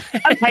many.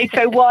 Okay,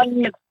 so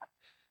one,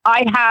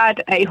 I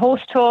had a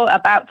horse tour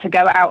about to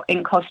go out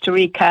in Costa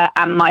Rica,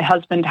 and my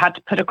husband had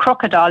to put a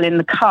crocodile in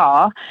the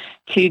car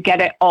to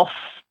get it off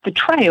the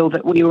trail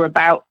that we were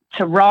about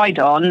to ride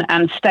on,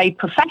 and stay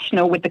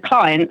professional with the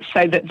clients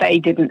so that they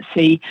didn't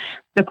see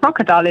the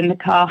crocodile in the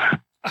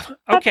car.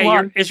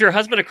 Okay, is your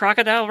husband a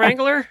crocodile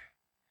wrangler?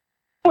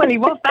 Well, he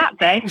was that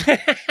day.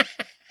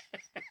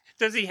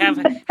 Does he have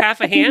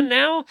half a hand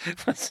now?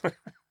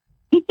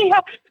 Yeah.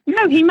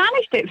 No, he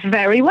managed it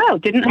very well.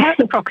 Didn't hurt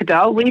the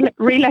crocodile. We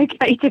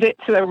relocated it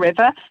to a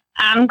river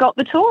and got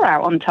the tour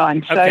out on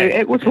time. So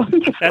it was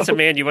wonderful. That's a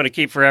man you want to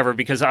keep forever,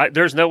 because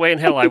there's no way in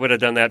hell I would have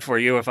done that for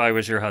you if I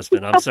was your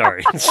husband. I'm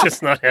sorry. It's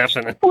just not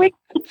happening. We're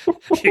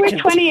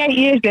 28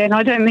 years in.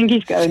 I don't think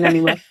he's going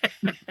anywhere.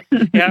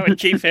 Yeah, I would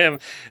keep him.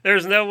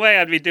 There's no way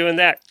I'd be doing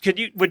that.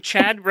 Would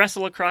Chad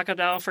wrestle a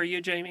crocodile for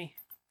you, Jamie?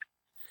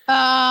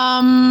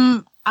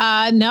 No.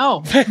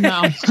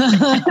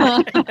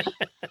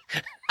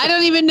 I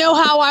don't even know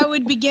how I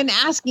would begin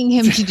asking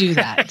him to do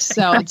that.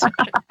 So it's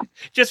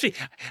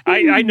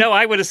I know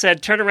I would have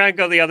said, turn around,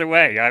 go the other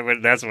way.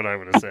 That's what I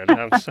would have said.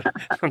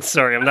 I'm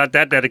sorry. I'm not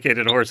that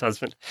dedicated horse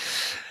husband.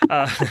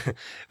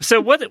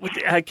 So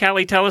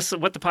Callie, tell us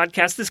what the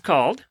podcast is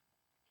called.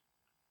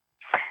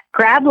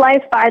 Grab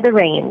Life by the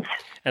Reins.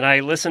 And I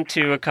listened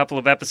to a couple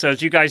of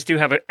episodes. You guys do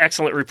have an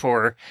excellent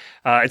rapport.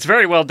 It's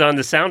very well done.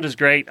 The sound is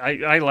great.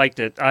 I liked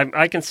it.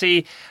 I can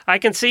see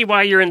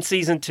why you're in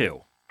season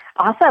 2.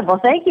 Awesome. Well,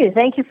 thank you.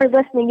 Thank you for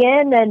listening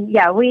in. And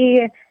yeah,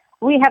 we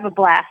have a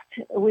blast.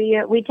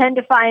 We tend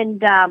to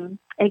find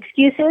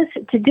excuses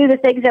to do the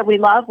things that we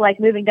love, like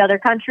moving to other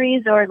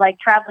countries or like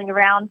traveling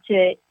around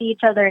to see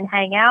each other and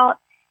hang out.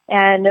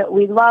 And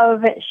we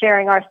love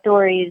sharing our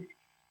stories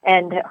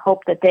and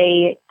hope that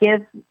they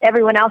give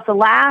everyone else a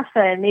laugh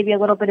and maybe a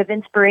little bit of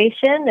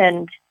inspiration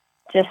and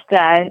just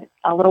a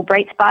little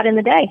bright spot in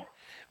the day.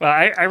 Well,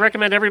 I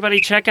recommend everybody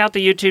check out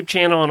the YouTube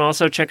channel and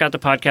also check out the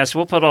podcast.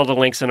 We'll put all the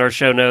links in our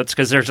show notes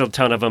because there's a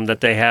ton of them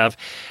that they have.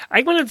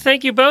 I wanted to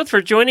thank you both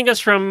for joining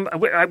us we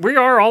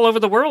are all over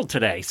the world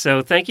today.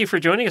 So thank you for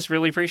joining us.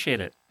 Really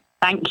appreciate it.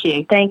 Thank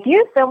you. Thank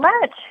you so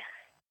much.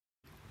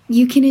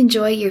 You can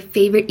enjoy your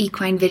favorite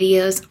equine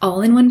videos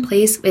all in one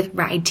place with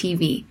Ride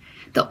TV,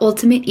 the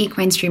ultimate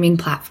equine streaming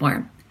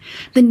platform.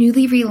 The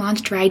newly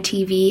relaunched Ride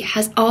TV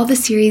has all the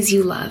series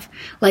you love,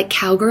 like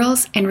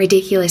Cowgirls and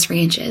Ridiculous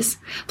Ranches,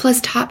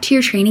 plus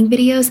top-tier training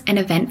videos and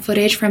event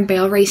footage from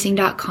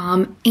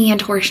BailRacing.com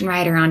and Horse and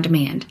Rider on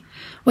Demand.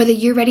 Whether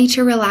you're ready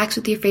to relax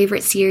with your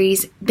favorite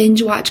series,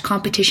 binge-watch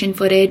competition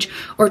footage,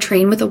 or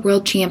train with a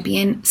world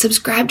champion,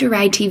 subscribe to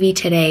Ride TV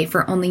today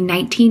for only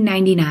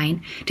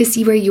 $19.99 to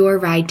see where your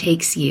ride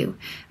takes you.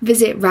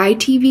 Visit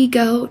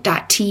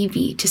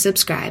ridetvgo.tv to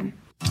subscribe.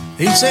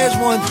 He says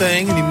one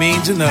thing and he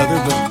means another,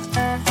 but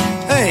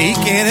hey, he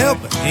can't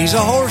help it. He's a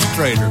horse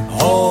trader.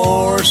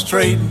 Horse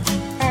trading.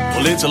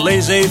 Well, it's a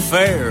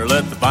laissez-faire.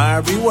 Let the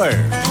buyer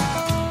beware.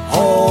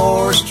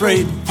 Horse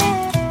trading.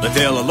 They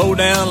tell a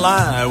low-down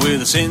lie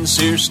with a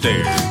sincere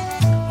stare.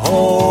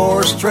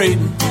 Horse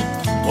trading.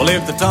 Well,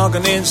 if they're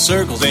talking in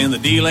circles and the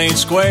deal ain't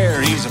square,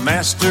 he's a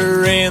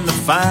master in the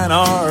fine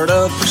art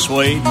of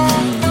persuading.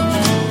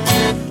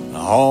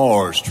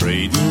 Horse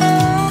trading.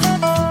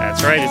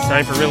 That's right. It's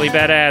time for Really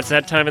Bad Ads.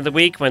 That time of the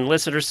week when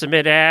listeners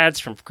submit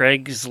ads from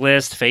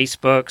Craigslist,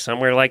 Facebook,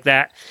 somewhere like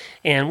that.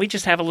 And we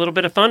just have a little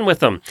bit of fun with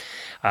them.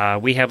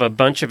 We have a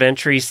bunch of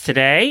entries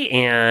today,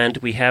 and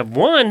we have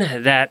one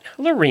that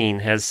Lorene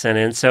has sent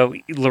in. So,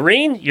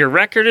 Lorene, your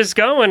record is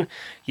going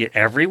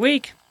every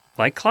week,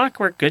 like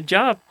clockwork. Good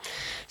job.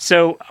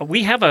 So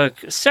we have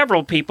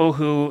several people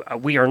who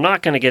we are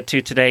not going to get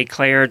to today.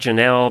 Claire,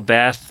 Janelle,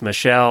 Beth,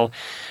 Michelle.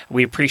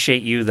 We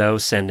appreciate you, though,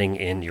 sending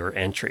in your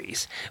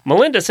entries.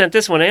 Melinda sent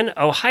this one in.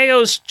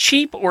 Ohio's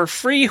cheap or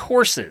free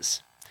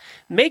horses.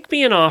 Make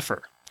me an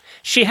offer.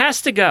 She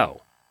has to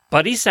go.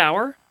 Buddy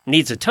Sauer,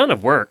 needs a ton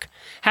of work,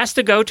 has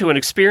to go to an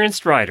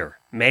experienced rider.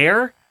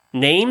 Mare,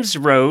 name's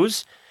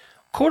Rose,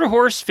 quarter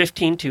horse,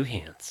 15 2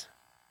 hands.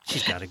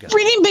 She's got to go.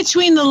 Reading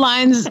between the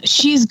lines,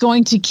 she's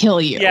going to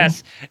kill you.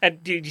 Yes.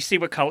 Do you see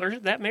what color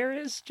that mare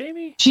is,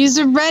 Jamie? She's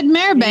a red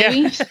mare,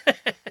 baby. Yeah.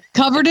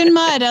 Covered in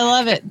mud. I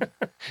love it.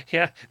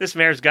 Yeah, this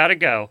mare's got to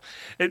go.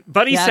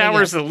 Buddy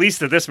Sauer's the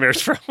least of this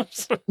mare's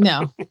problems.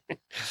 No.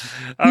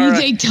 Needs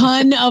a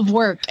ton of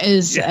work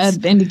as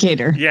an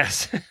indicator.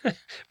 Yes.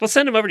 We'll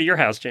send him over to your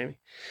house, Jamie.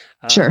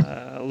 Sure.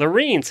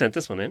 Lorene sent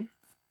this one in.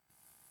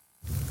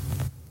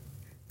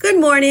 Good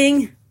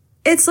morning.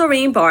 It's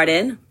Lorene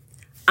Barden.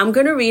 I'm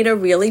going to read a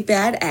really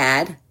bad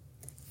ad.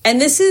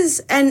 And this is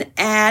an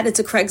ad. It's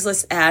a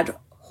Craigslist ad.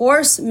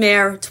 Horse,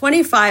 mare,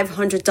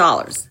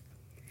 $2,500.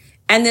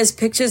 And there's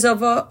pictures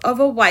of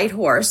a white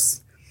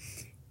horse.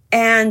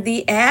 And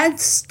the ad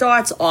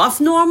starts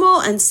off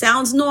normal and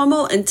sounds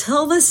normal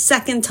until the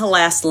second to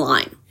last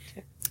line.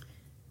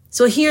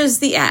 So here's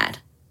the ad.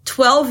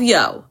 12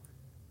 yo,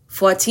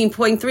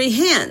 14.3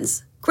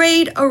 hands,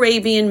 grade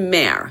Arabian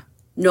mare.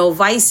 No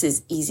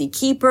vices, easy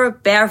keeper,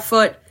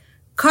 barefoot,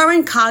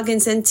 current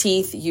coggins and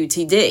teeth,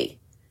 UTD.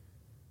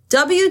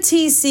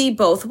 WTC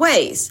both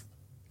ways.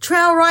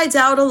 Trail rides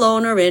out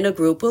alone or in a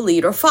group will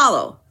lead or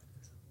follow.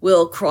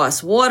 Will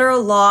cross water,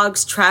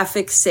 logs,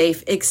 traffic,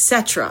 safe,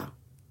 etc.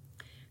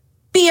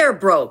 Beer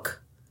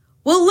broke.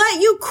 Will let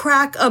you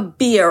crack a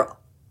beer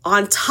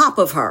on top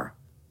of her.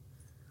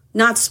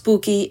 Not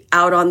spooky,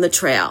 out on the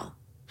trail.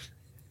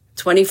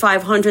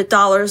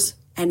 $2,500.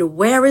 And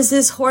where is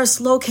this horse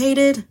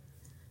located?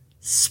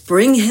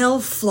 Spring Hill,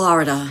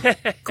 Florida.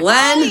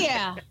 Glenn, Oh,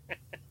 yeah.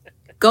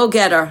 go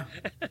get her.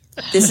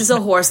 This is a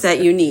horse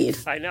that you need.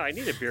 I know. I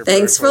need a beer.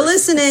 Thanks for horse.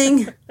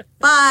 listening.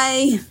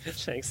 Bye.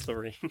 Thanks,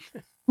 Lorene.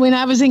 When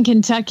I was in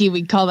Kentucky,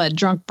 we'd call that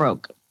drunk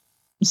broke.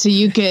 So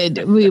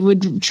we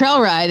would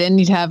trail ride and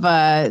you'd have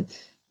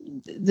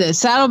the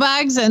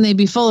saddlebags and they'd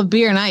be full of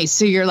beer and ice.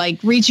 So you're like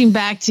reaching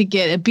back to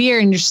get a beer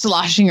and you're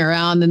sloshing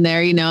around in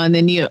there, and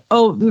then you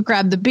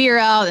grab the beer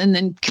out and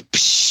then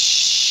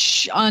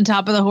on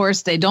top of the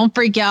horse. They don't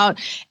freak out.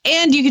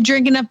 And you could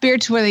drink enough beer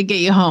to where they get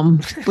you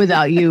home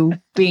without you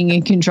being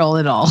in control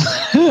at all.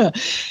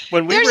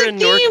 When we were in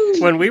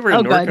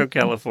Norco,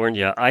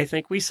 California, I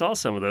think we saw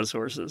some of those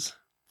horses.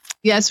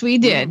 Yes, we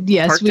did.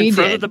 Yes, Parked we in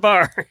front did. of the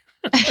bar.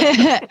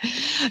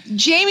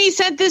 Jamie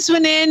sent this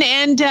one in,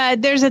 and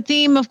there's a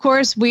theme, of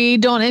course. We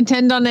don't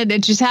intend on it.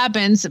 It just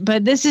happens.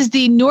 But this is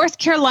the North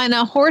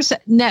Carolina Horse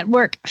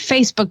Network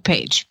Facebook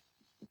page.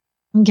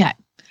 Okay.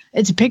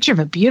 It's a picture of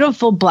a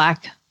beautiful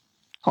black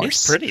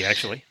horse. He's pretty,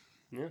 actually.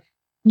 Yeah.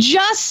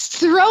 Just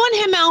throwing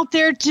him out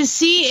there to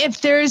see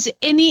if there's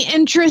any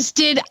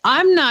interested.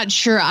 I'm not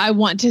sure I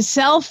want to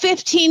sell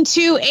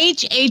 15-2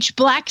 HH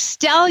Black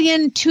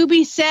Stallion to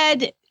be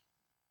said.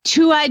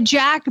 Two-eyed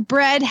Jack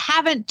bred,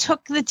 haven't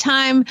took the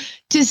time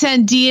to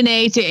send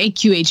DNA to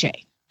AQHA.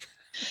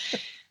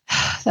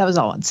 That was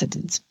all one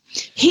sentence.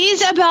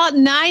 He's about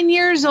 9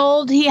 years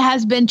old. He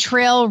has been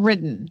trail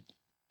ridden.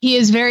 He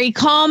is very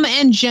calm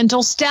and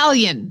gentle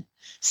stallion.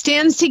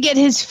 Stands to get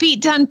his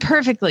feet done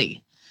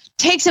perfectly.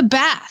 Takes a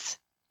bath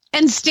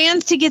and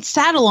stands to get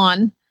saddle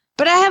on,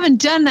 but I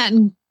haven't done that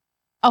in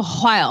a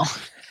while.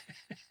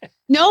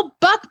 No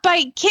buck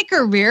bite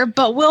kicker rear,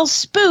 but will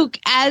spook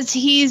as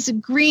he's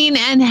green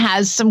and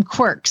has some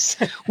quirks.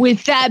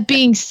 With that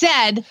being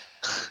said,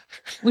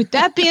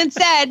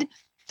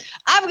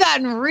 I've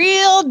gotten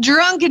real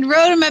drunk and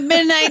rode him at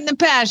midnight in the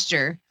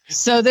pasture.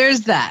 So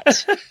there's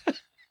that.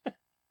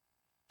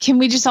 Can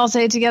we just all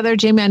say it together?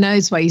 Jamie, I know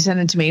that's why you sent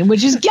it to me,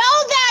 which is go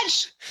that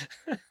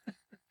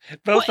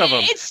Both of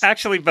them.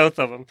 Actually, both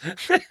of them.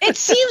 It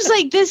seems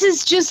like this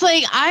is just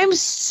like, I'm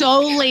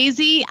so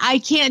lazy. I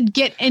can't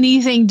get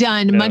anything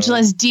done, much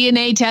less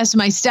DNA test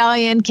my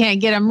stallion. Can't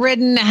get him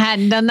ridden. I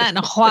hadn't done that in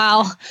a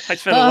while. I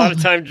spent a lot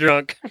of time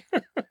drunk.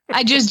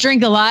 I just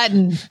drink a lot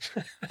and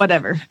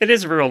whatever. It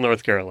is rural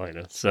North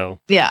Carolina, so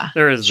yeah,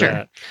 there is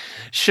that.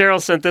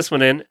 Cheryl sent this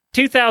one in.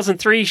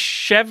 2003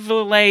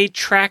 Chevrolet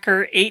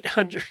Tracker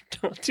 800.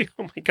 Oh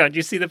my God,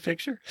 you see the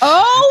picture?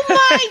 Oh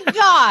my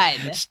God.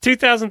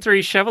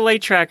 2003 Chevrolet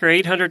Tracker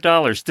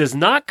 $800. Does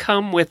not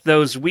come with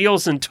those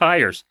wheels and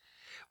tires.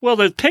 Well,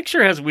 the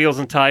picture has wheels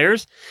and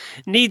tires.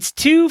 Needs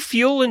 2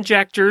 fuel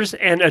injectors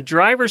and a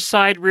driver's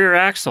side rear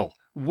axle.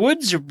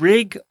 Woods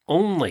rig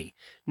only.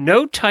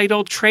 No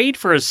title, trade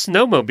for a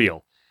snowmobile.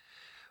 What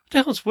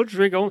the hell is woods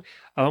rig only?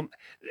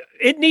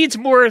 It needs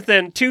more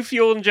than 2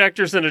 fuel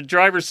injectors and a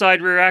driver's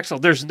side rear axle.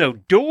 There's no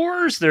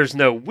doors. There's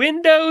no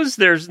windows.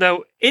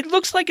 It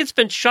looks like it's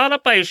been shot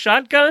up by a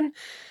shotgun.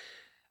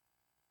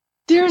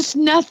 There's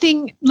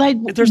nothing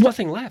There's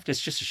nothing left.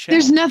 It's just a shell.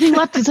 There's nothing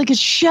left. It's like a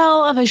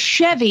shell of a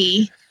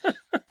Chevy.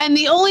 And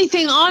the only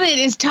thing on it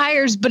is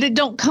tires, but it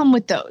don't come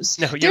with those.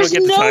 No, you There's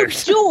don't get the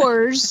tires.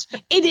 doors.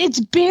 It's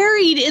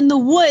buried in the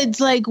woods,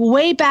 like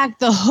way back.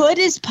 The hood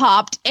is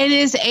popped.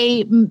 This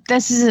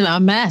is a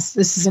mess.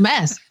 This is a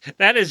mess.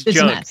 That is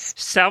junk.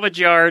 Salvage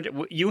yard.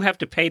 You have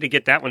to pay to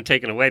get that one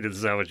taken away to the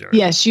salvage yard.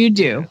 Yes, you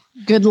do.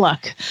 Good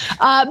luck.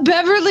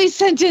 Beverly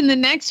sent in the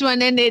next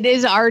one, and it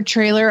is our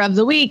trailer of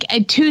the week.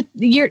 A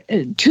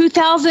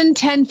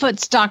 2010-foot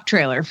stock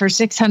trailer for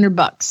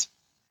 $600.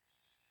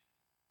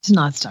 It's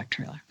not a stock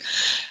trailer.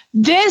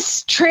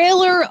 This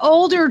trailer,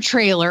 older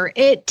trailer,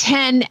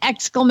 10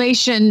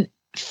 exclamation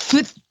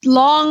foot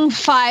long,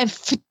 5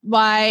 foot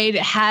wide,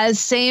 has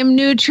same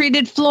new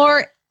treated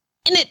floor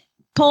in it.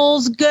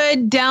 Pulls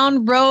good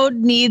down road,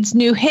 needs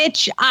new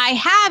hitch. I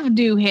have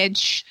new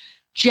hitch,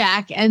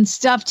 jack, and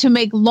stuff to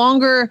make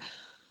longer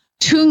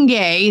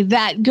tunge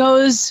that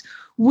goes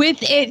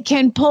with it,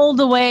 can pull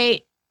the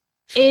way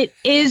it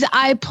is.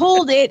 I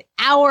pulled it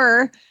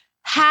hour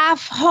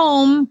half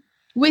home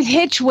with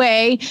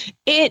hitchway.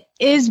 It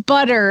is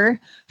butter.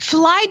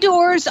 Fly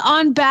doors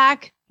on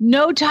back,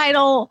 no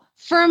title,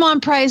 firm on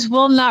price,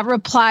 will not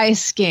reply,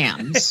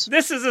 scams.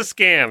 This is a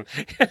scam.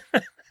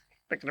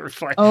 Not going to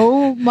reply.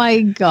 Oh my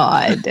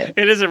God.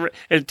 It is a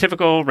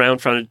typical round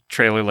fronted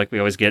trailer like we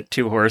always get,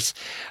 2-horse.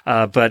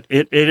 But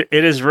it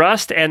is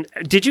rust. And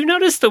did you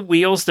notice the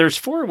wheels? There's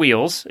 4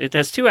 wheels. It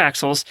has 2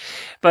 axles,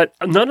 but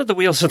none of the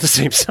wheels are the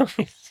same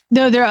size.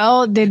 No,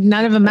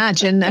 none of them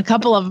match. And a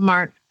couple of them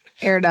aren't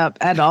aired up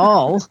at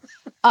all.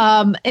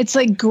 It's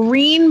like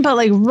green, but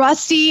like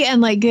rusty,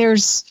 and like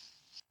there's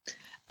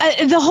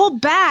the whole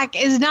back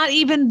is not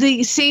even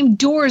the same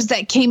doors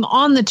that came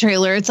on the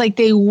trailer. It's like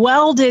they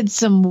welded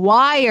some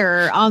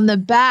wire on the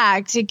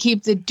back to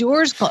keep the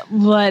doors closed.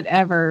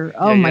 Whatever.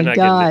 Oh my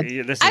God. I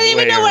didn't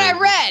even know what I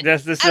read. I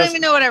don't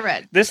even know what I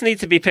read. This needs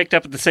to be picked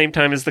up at the same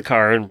time as the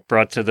car and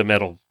brought to the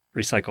metal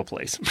recycle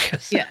place.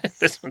 Yes.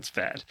 This one's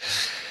bad.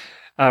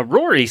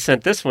 Rory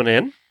sent this one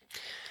in.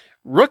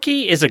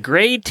 Rookie is a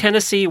grade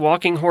Tennessee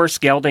walking horse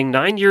gelding,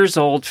 9 years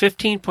old,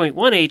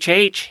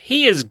 15.1 HH.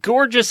 He is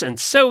gorgeous and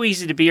so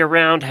easy to be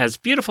around, has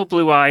beautiful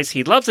blue eyes.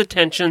 He loves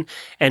attention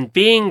and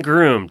being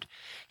groomed.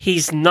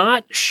 He's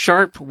not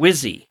sharp,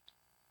 whizzy,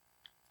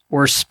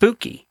 or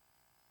spooky.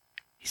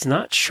 He's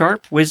not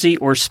sharp, whizzy,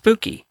 or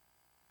spooky.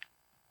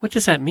 What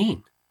does that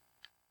mean?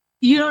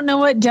 You don't know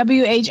what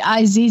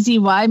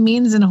WHIZZY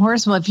means in a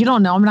horse? Well, if you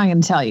don't know, I'm not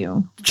going to tell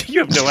you. You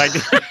have no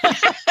idea.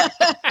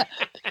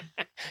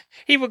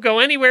 He will go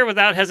anywhere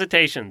without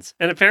hesitations,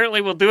 and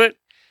apparently will do it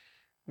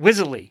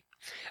whizzily.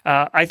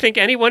 I think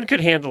anyone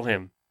could handle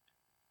him.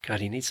 God,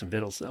 he needs some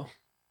vittles, though.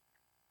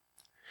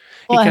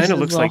 Well, he kind of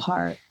looks like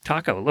heart.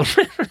 Taco a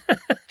little bit.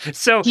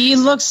 So he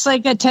looks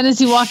like a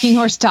Tennessee walking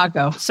horse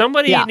Taco.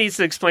 Somebody needs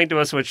to explain to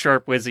us what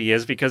Sharp Whizzy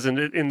is, because in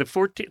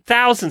the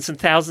thousands and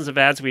thousands of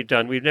ads we've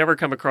done, we've never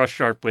come across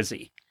Sharp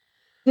Whizzy.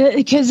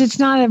 Because it's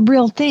not a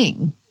real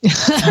thing.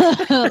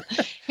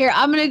 Here,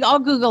 I'll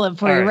Google it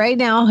for you right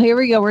now. Here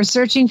we go. We're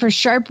searching for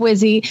Sharp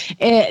Whizzy.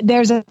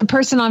 There's a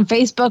person on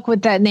Facebook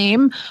with that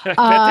name.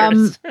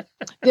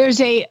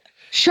 There's a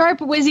Sharp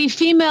Whizzy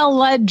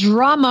female-led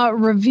drama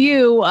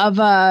review of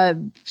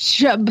a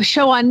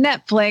show on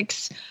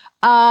Netflix.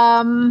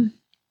 Not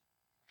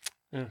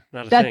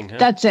a thing, huh?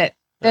 That's it.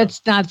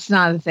 That's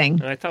not a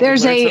thing. I thought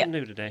there's we learned something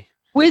new today.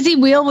 Whizzy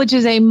Wheel, which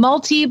is a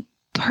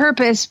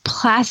multi-purpose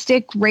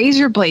plastic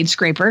razor blade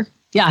scraper.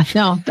 Yeah,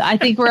 no, I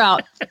think we're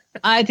out.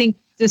 I think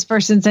this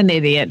person's an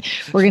idiot.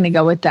 We're going to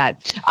go with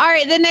that. All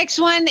right, the next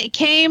one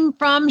came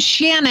from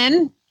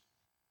Shannon.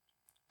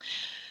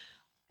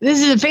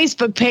 This is a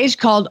Facebook page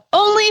called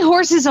Only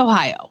Horses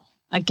Ohio.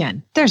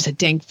 Again, there's a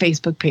dang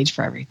Facebook page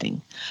for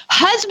everything.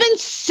 Husband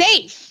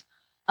safe,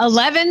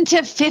 11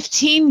 to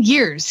 15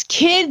 years.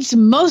 Kids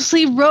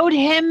mostly rode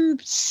him.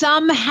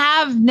 Some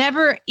have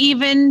never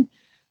even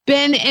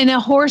been in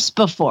a horse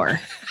before.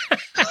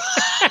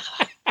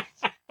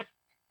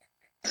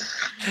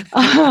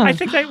 I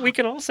think that we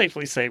can all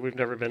safely say we've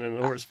never been in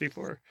a horse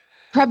before.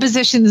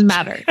 Prepositions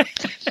matter.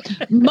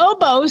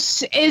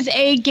 Mobos is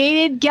a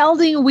gaited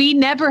gelding. We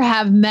never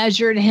have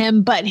measured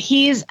him, but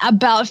he's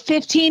about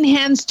 15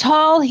 hands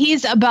tall.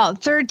 He's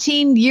about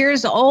 13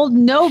 years old.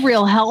 No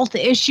real health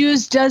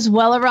issues. Does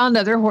well around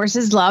other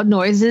horses, loud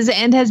noises,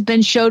 and has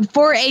been showed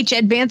 4-H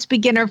advanced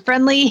beginner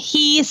friendly.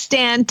 He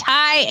stand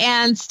tie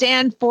and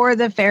stand for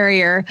the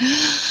farrier.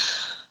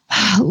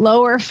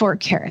 Lower 4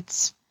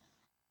 carats.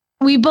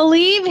 We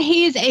believe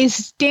he's a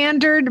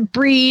standard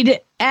breed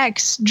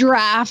X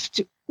draft.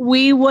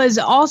 We was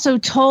also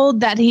told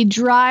that he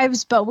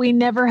drives, but we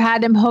never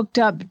had him hooked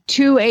up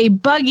to a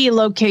buggy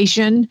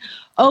location.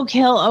 Oak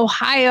Hill,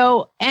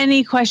 Ohio.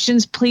 Any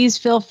questions, please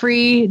feel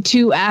free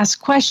to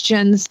ask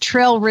questions.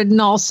 Trail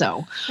ridden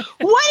also.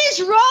 What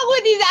is wrong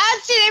with these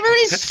ads?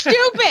 Everybody's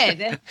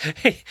stupid.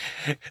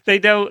 They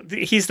know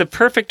he's the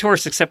perfect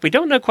horse, except we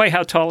don't know quite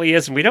how tall he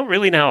is, and we don't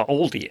really know how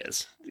old he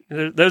is.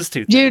 Those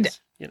two things.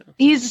 Dude,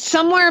 he's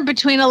somewhere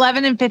between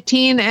 11 and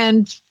 15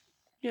 and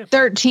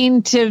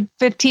 13 to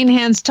 15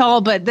 hands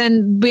tall, but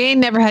then we ain't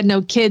never had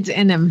no kids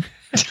in him.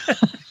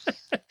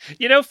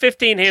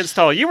 15 hands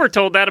tall. You were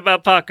told that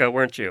about Paco,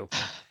 weren't you?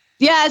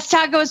 Yes,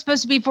 Taco is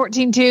supposed to be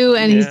 14.2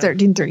 and he's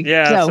 13.3.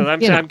 Yeah, so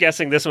I'm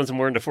guessing this one's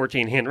more in the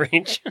 14 hand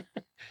range.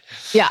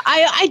 Yeah,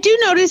 I do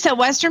notice that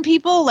Western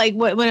people, like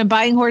when I'm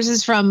buying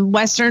horses from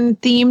Western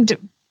themed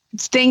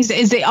things,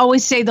 is they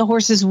always say the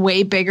horse is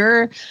way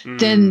bigger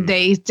than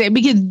they say,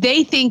 because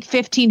they think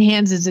 15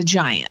 hands is a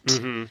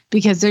giant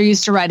because they're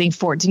used to riding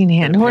 14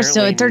 hand horse.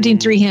 So at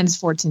 13.3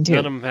 hands, 14.2. None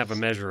of them have a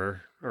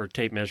measure or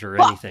tape measure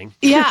or anything.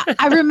 Yeah,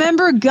 I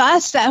remember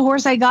Gus, that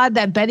horse I got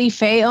that Betty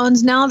Faye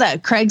owns now,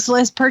 that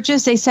Craigslist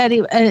purchase. They said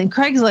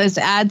Craigslist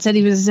ad said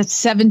he was a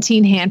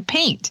 17 hand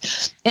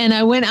paint, and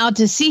I went out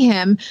to see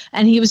him,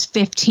 and he was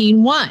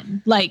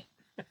 15.1. Like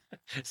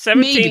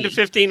 17 to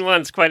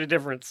 15.1 is quite a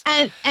difference.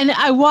 And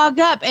I walk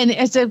up, and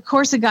it's of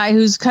course a guy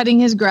who's cutting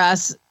his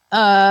grass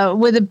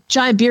with a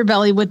giant beer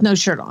belly with no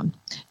shirt on.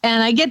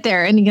 And I get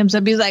there, and he comes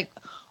up, he's like,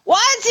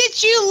 "Why is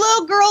it you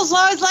little girls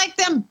always like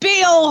them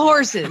big old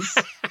horses?"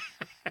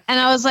 And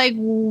I was like,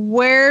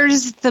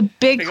 "Where's the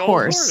big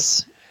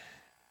horse?"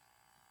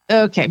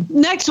 Okay,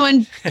 next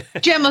one.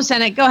 Gemmo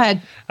sent it. Go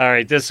ahead. All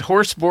right, this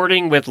horse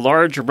boarding with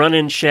large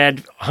run-in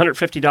shed,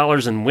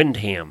 $150 in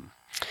Windham.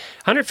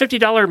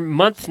 $150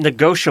 month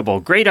negotiable.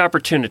 Great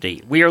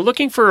opportunity. We are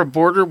looking for a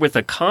boarder with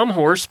a calm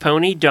horse,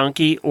 pony,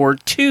 donkey, or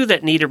 2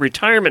 that need a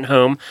retirement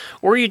home,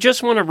 or you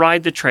just want to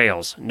ride the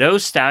trails. No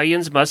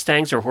stallions,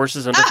 mustangs, or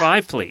horses under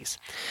 5, please.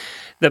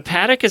 The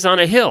paddock is on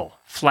a hill,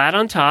 flat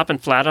on top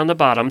and flat on the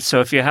bottom, so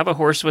if you have a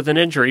horse with an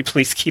injury,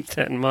 please keep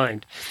that in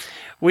mind.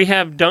 We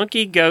have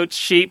donkey, goats,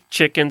 sheep,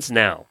 chickens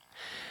now.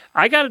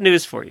 I got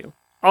news for you.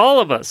 All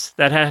of us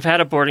that have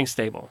had a boarding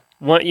stable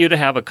want you to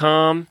have a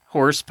calm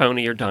horse,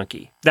 pony, or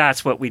donkey.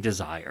 That's what we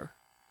desire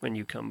when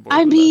you come board.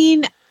 I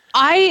mean,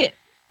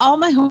 all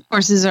my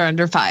horses are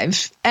under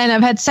 5, and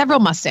I've had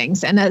several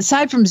Mustangs, and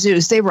aside from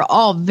Zeus, they were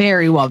all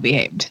very well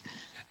behaved.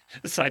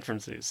 aside from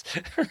Zeus.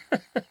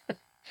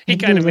 He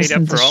kind of made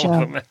up for all of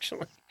them,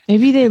 actually.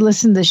 Maybe they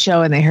listened to the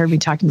show and they heard me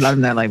talking about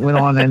them. They're like, we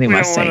don't want any of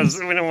my things.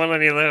 We don't want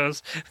any of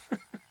those.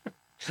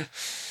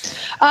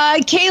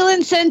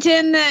 Kaylin sent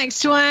in the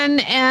next one,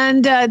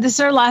 and this is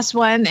our last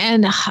one.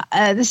 And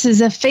this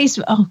is a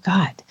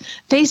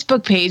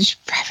Facebook page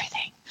for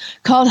everything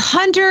called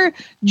Hunter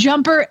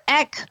Jumper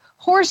Eck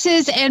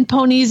Horses and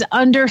Ponies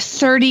Under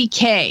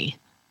 30K.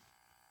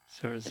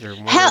 So is there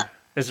more?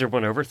 Is there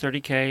one over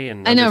 30K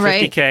and I know, under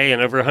 50K right?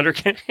 and over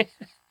 100K?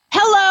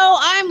 Hello,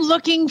 I'm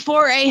looking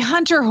for a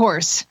hunter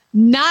horse.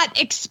 Not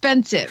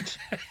expensive.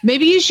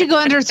 Maybe you should go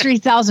under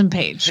 3,000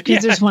 page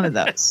because there's one of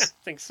those.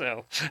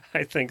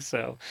 I think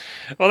so.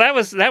 Well, that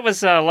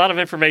was a lot of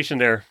information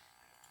there.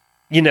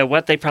 You know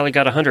what? They probably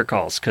got 100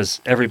 calls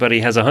because everybody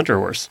has a hunter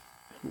horse.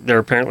 They're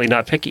apparently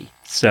not picky.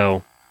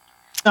 So.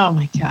 Oh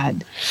my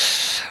God.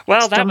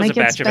 Well, that was a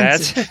batch of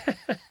ads.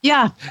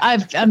 Yeah.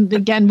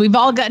 Again, we've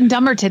all gotten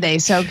dumber today.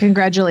 So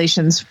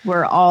congratulations.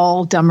 We're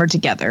all dumber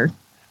together.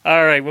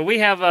 All right. Well,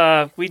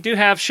 we do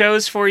have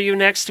shows for you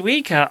next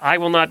week. I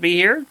will not be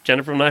here.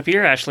 Jennifer will not be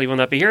here. Ashley will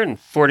not be here. And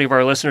 40 of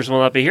our listeners will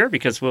not be here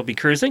because we'll be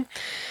cruising.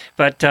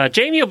 But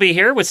Jamie will be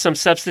here with some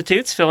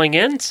substitutes filling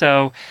in.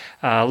 So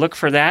look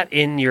for that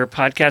in your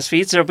podcast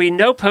feeds. There'll be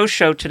no post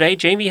show today.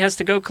 Jamie has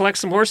to go collect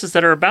some horses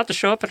that are about to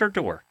show up at her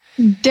door.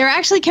 They're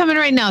actually coming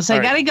right now. So I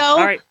got to go.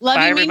 All right. Love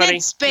bye, you, everybody. Mean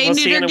it. Spay We'll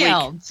see you Neuter in a week.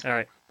 Guild. All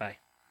right. Bye.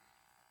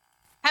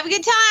 Have a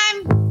good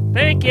time.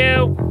 Thank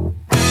you.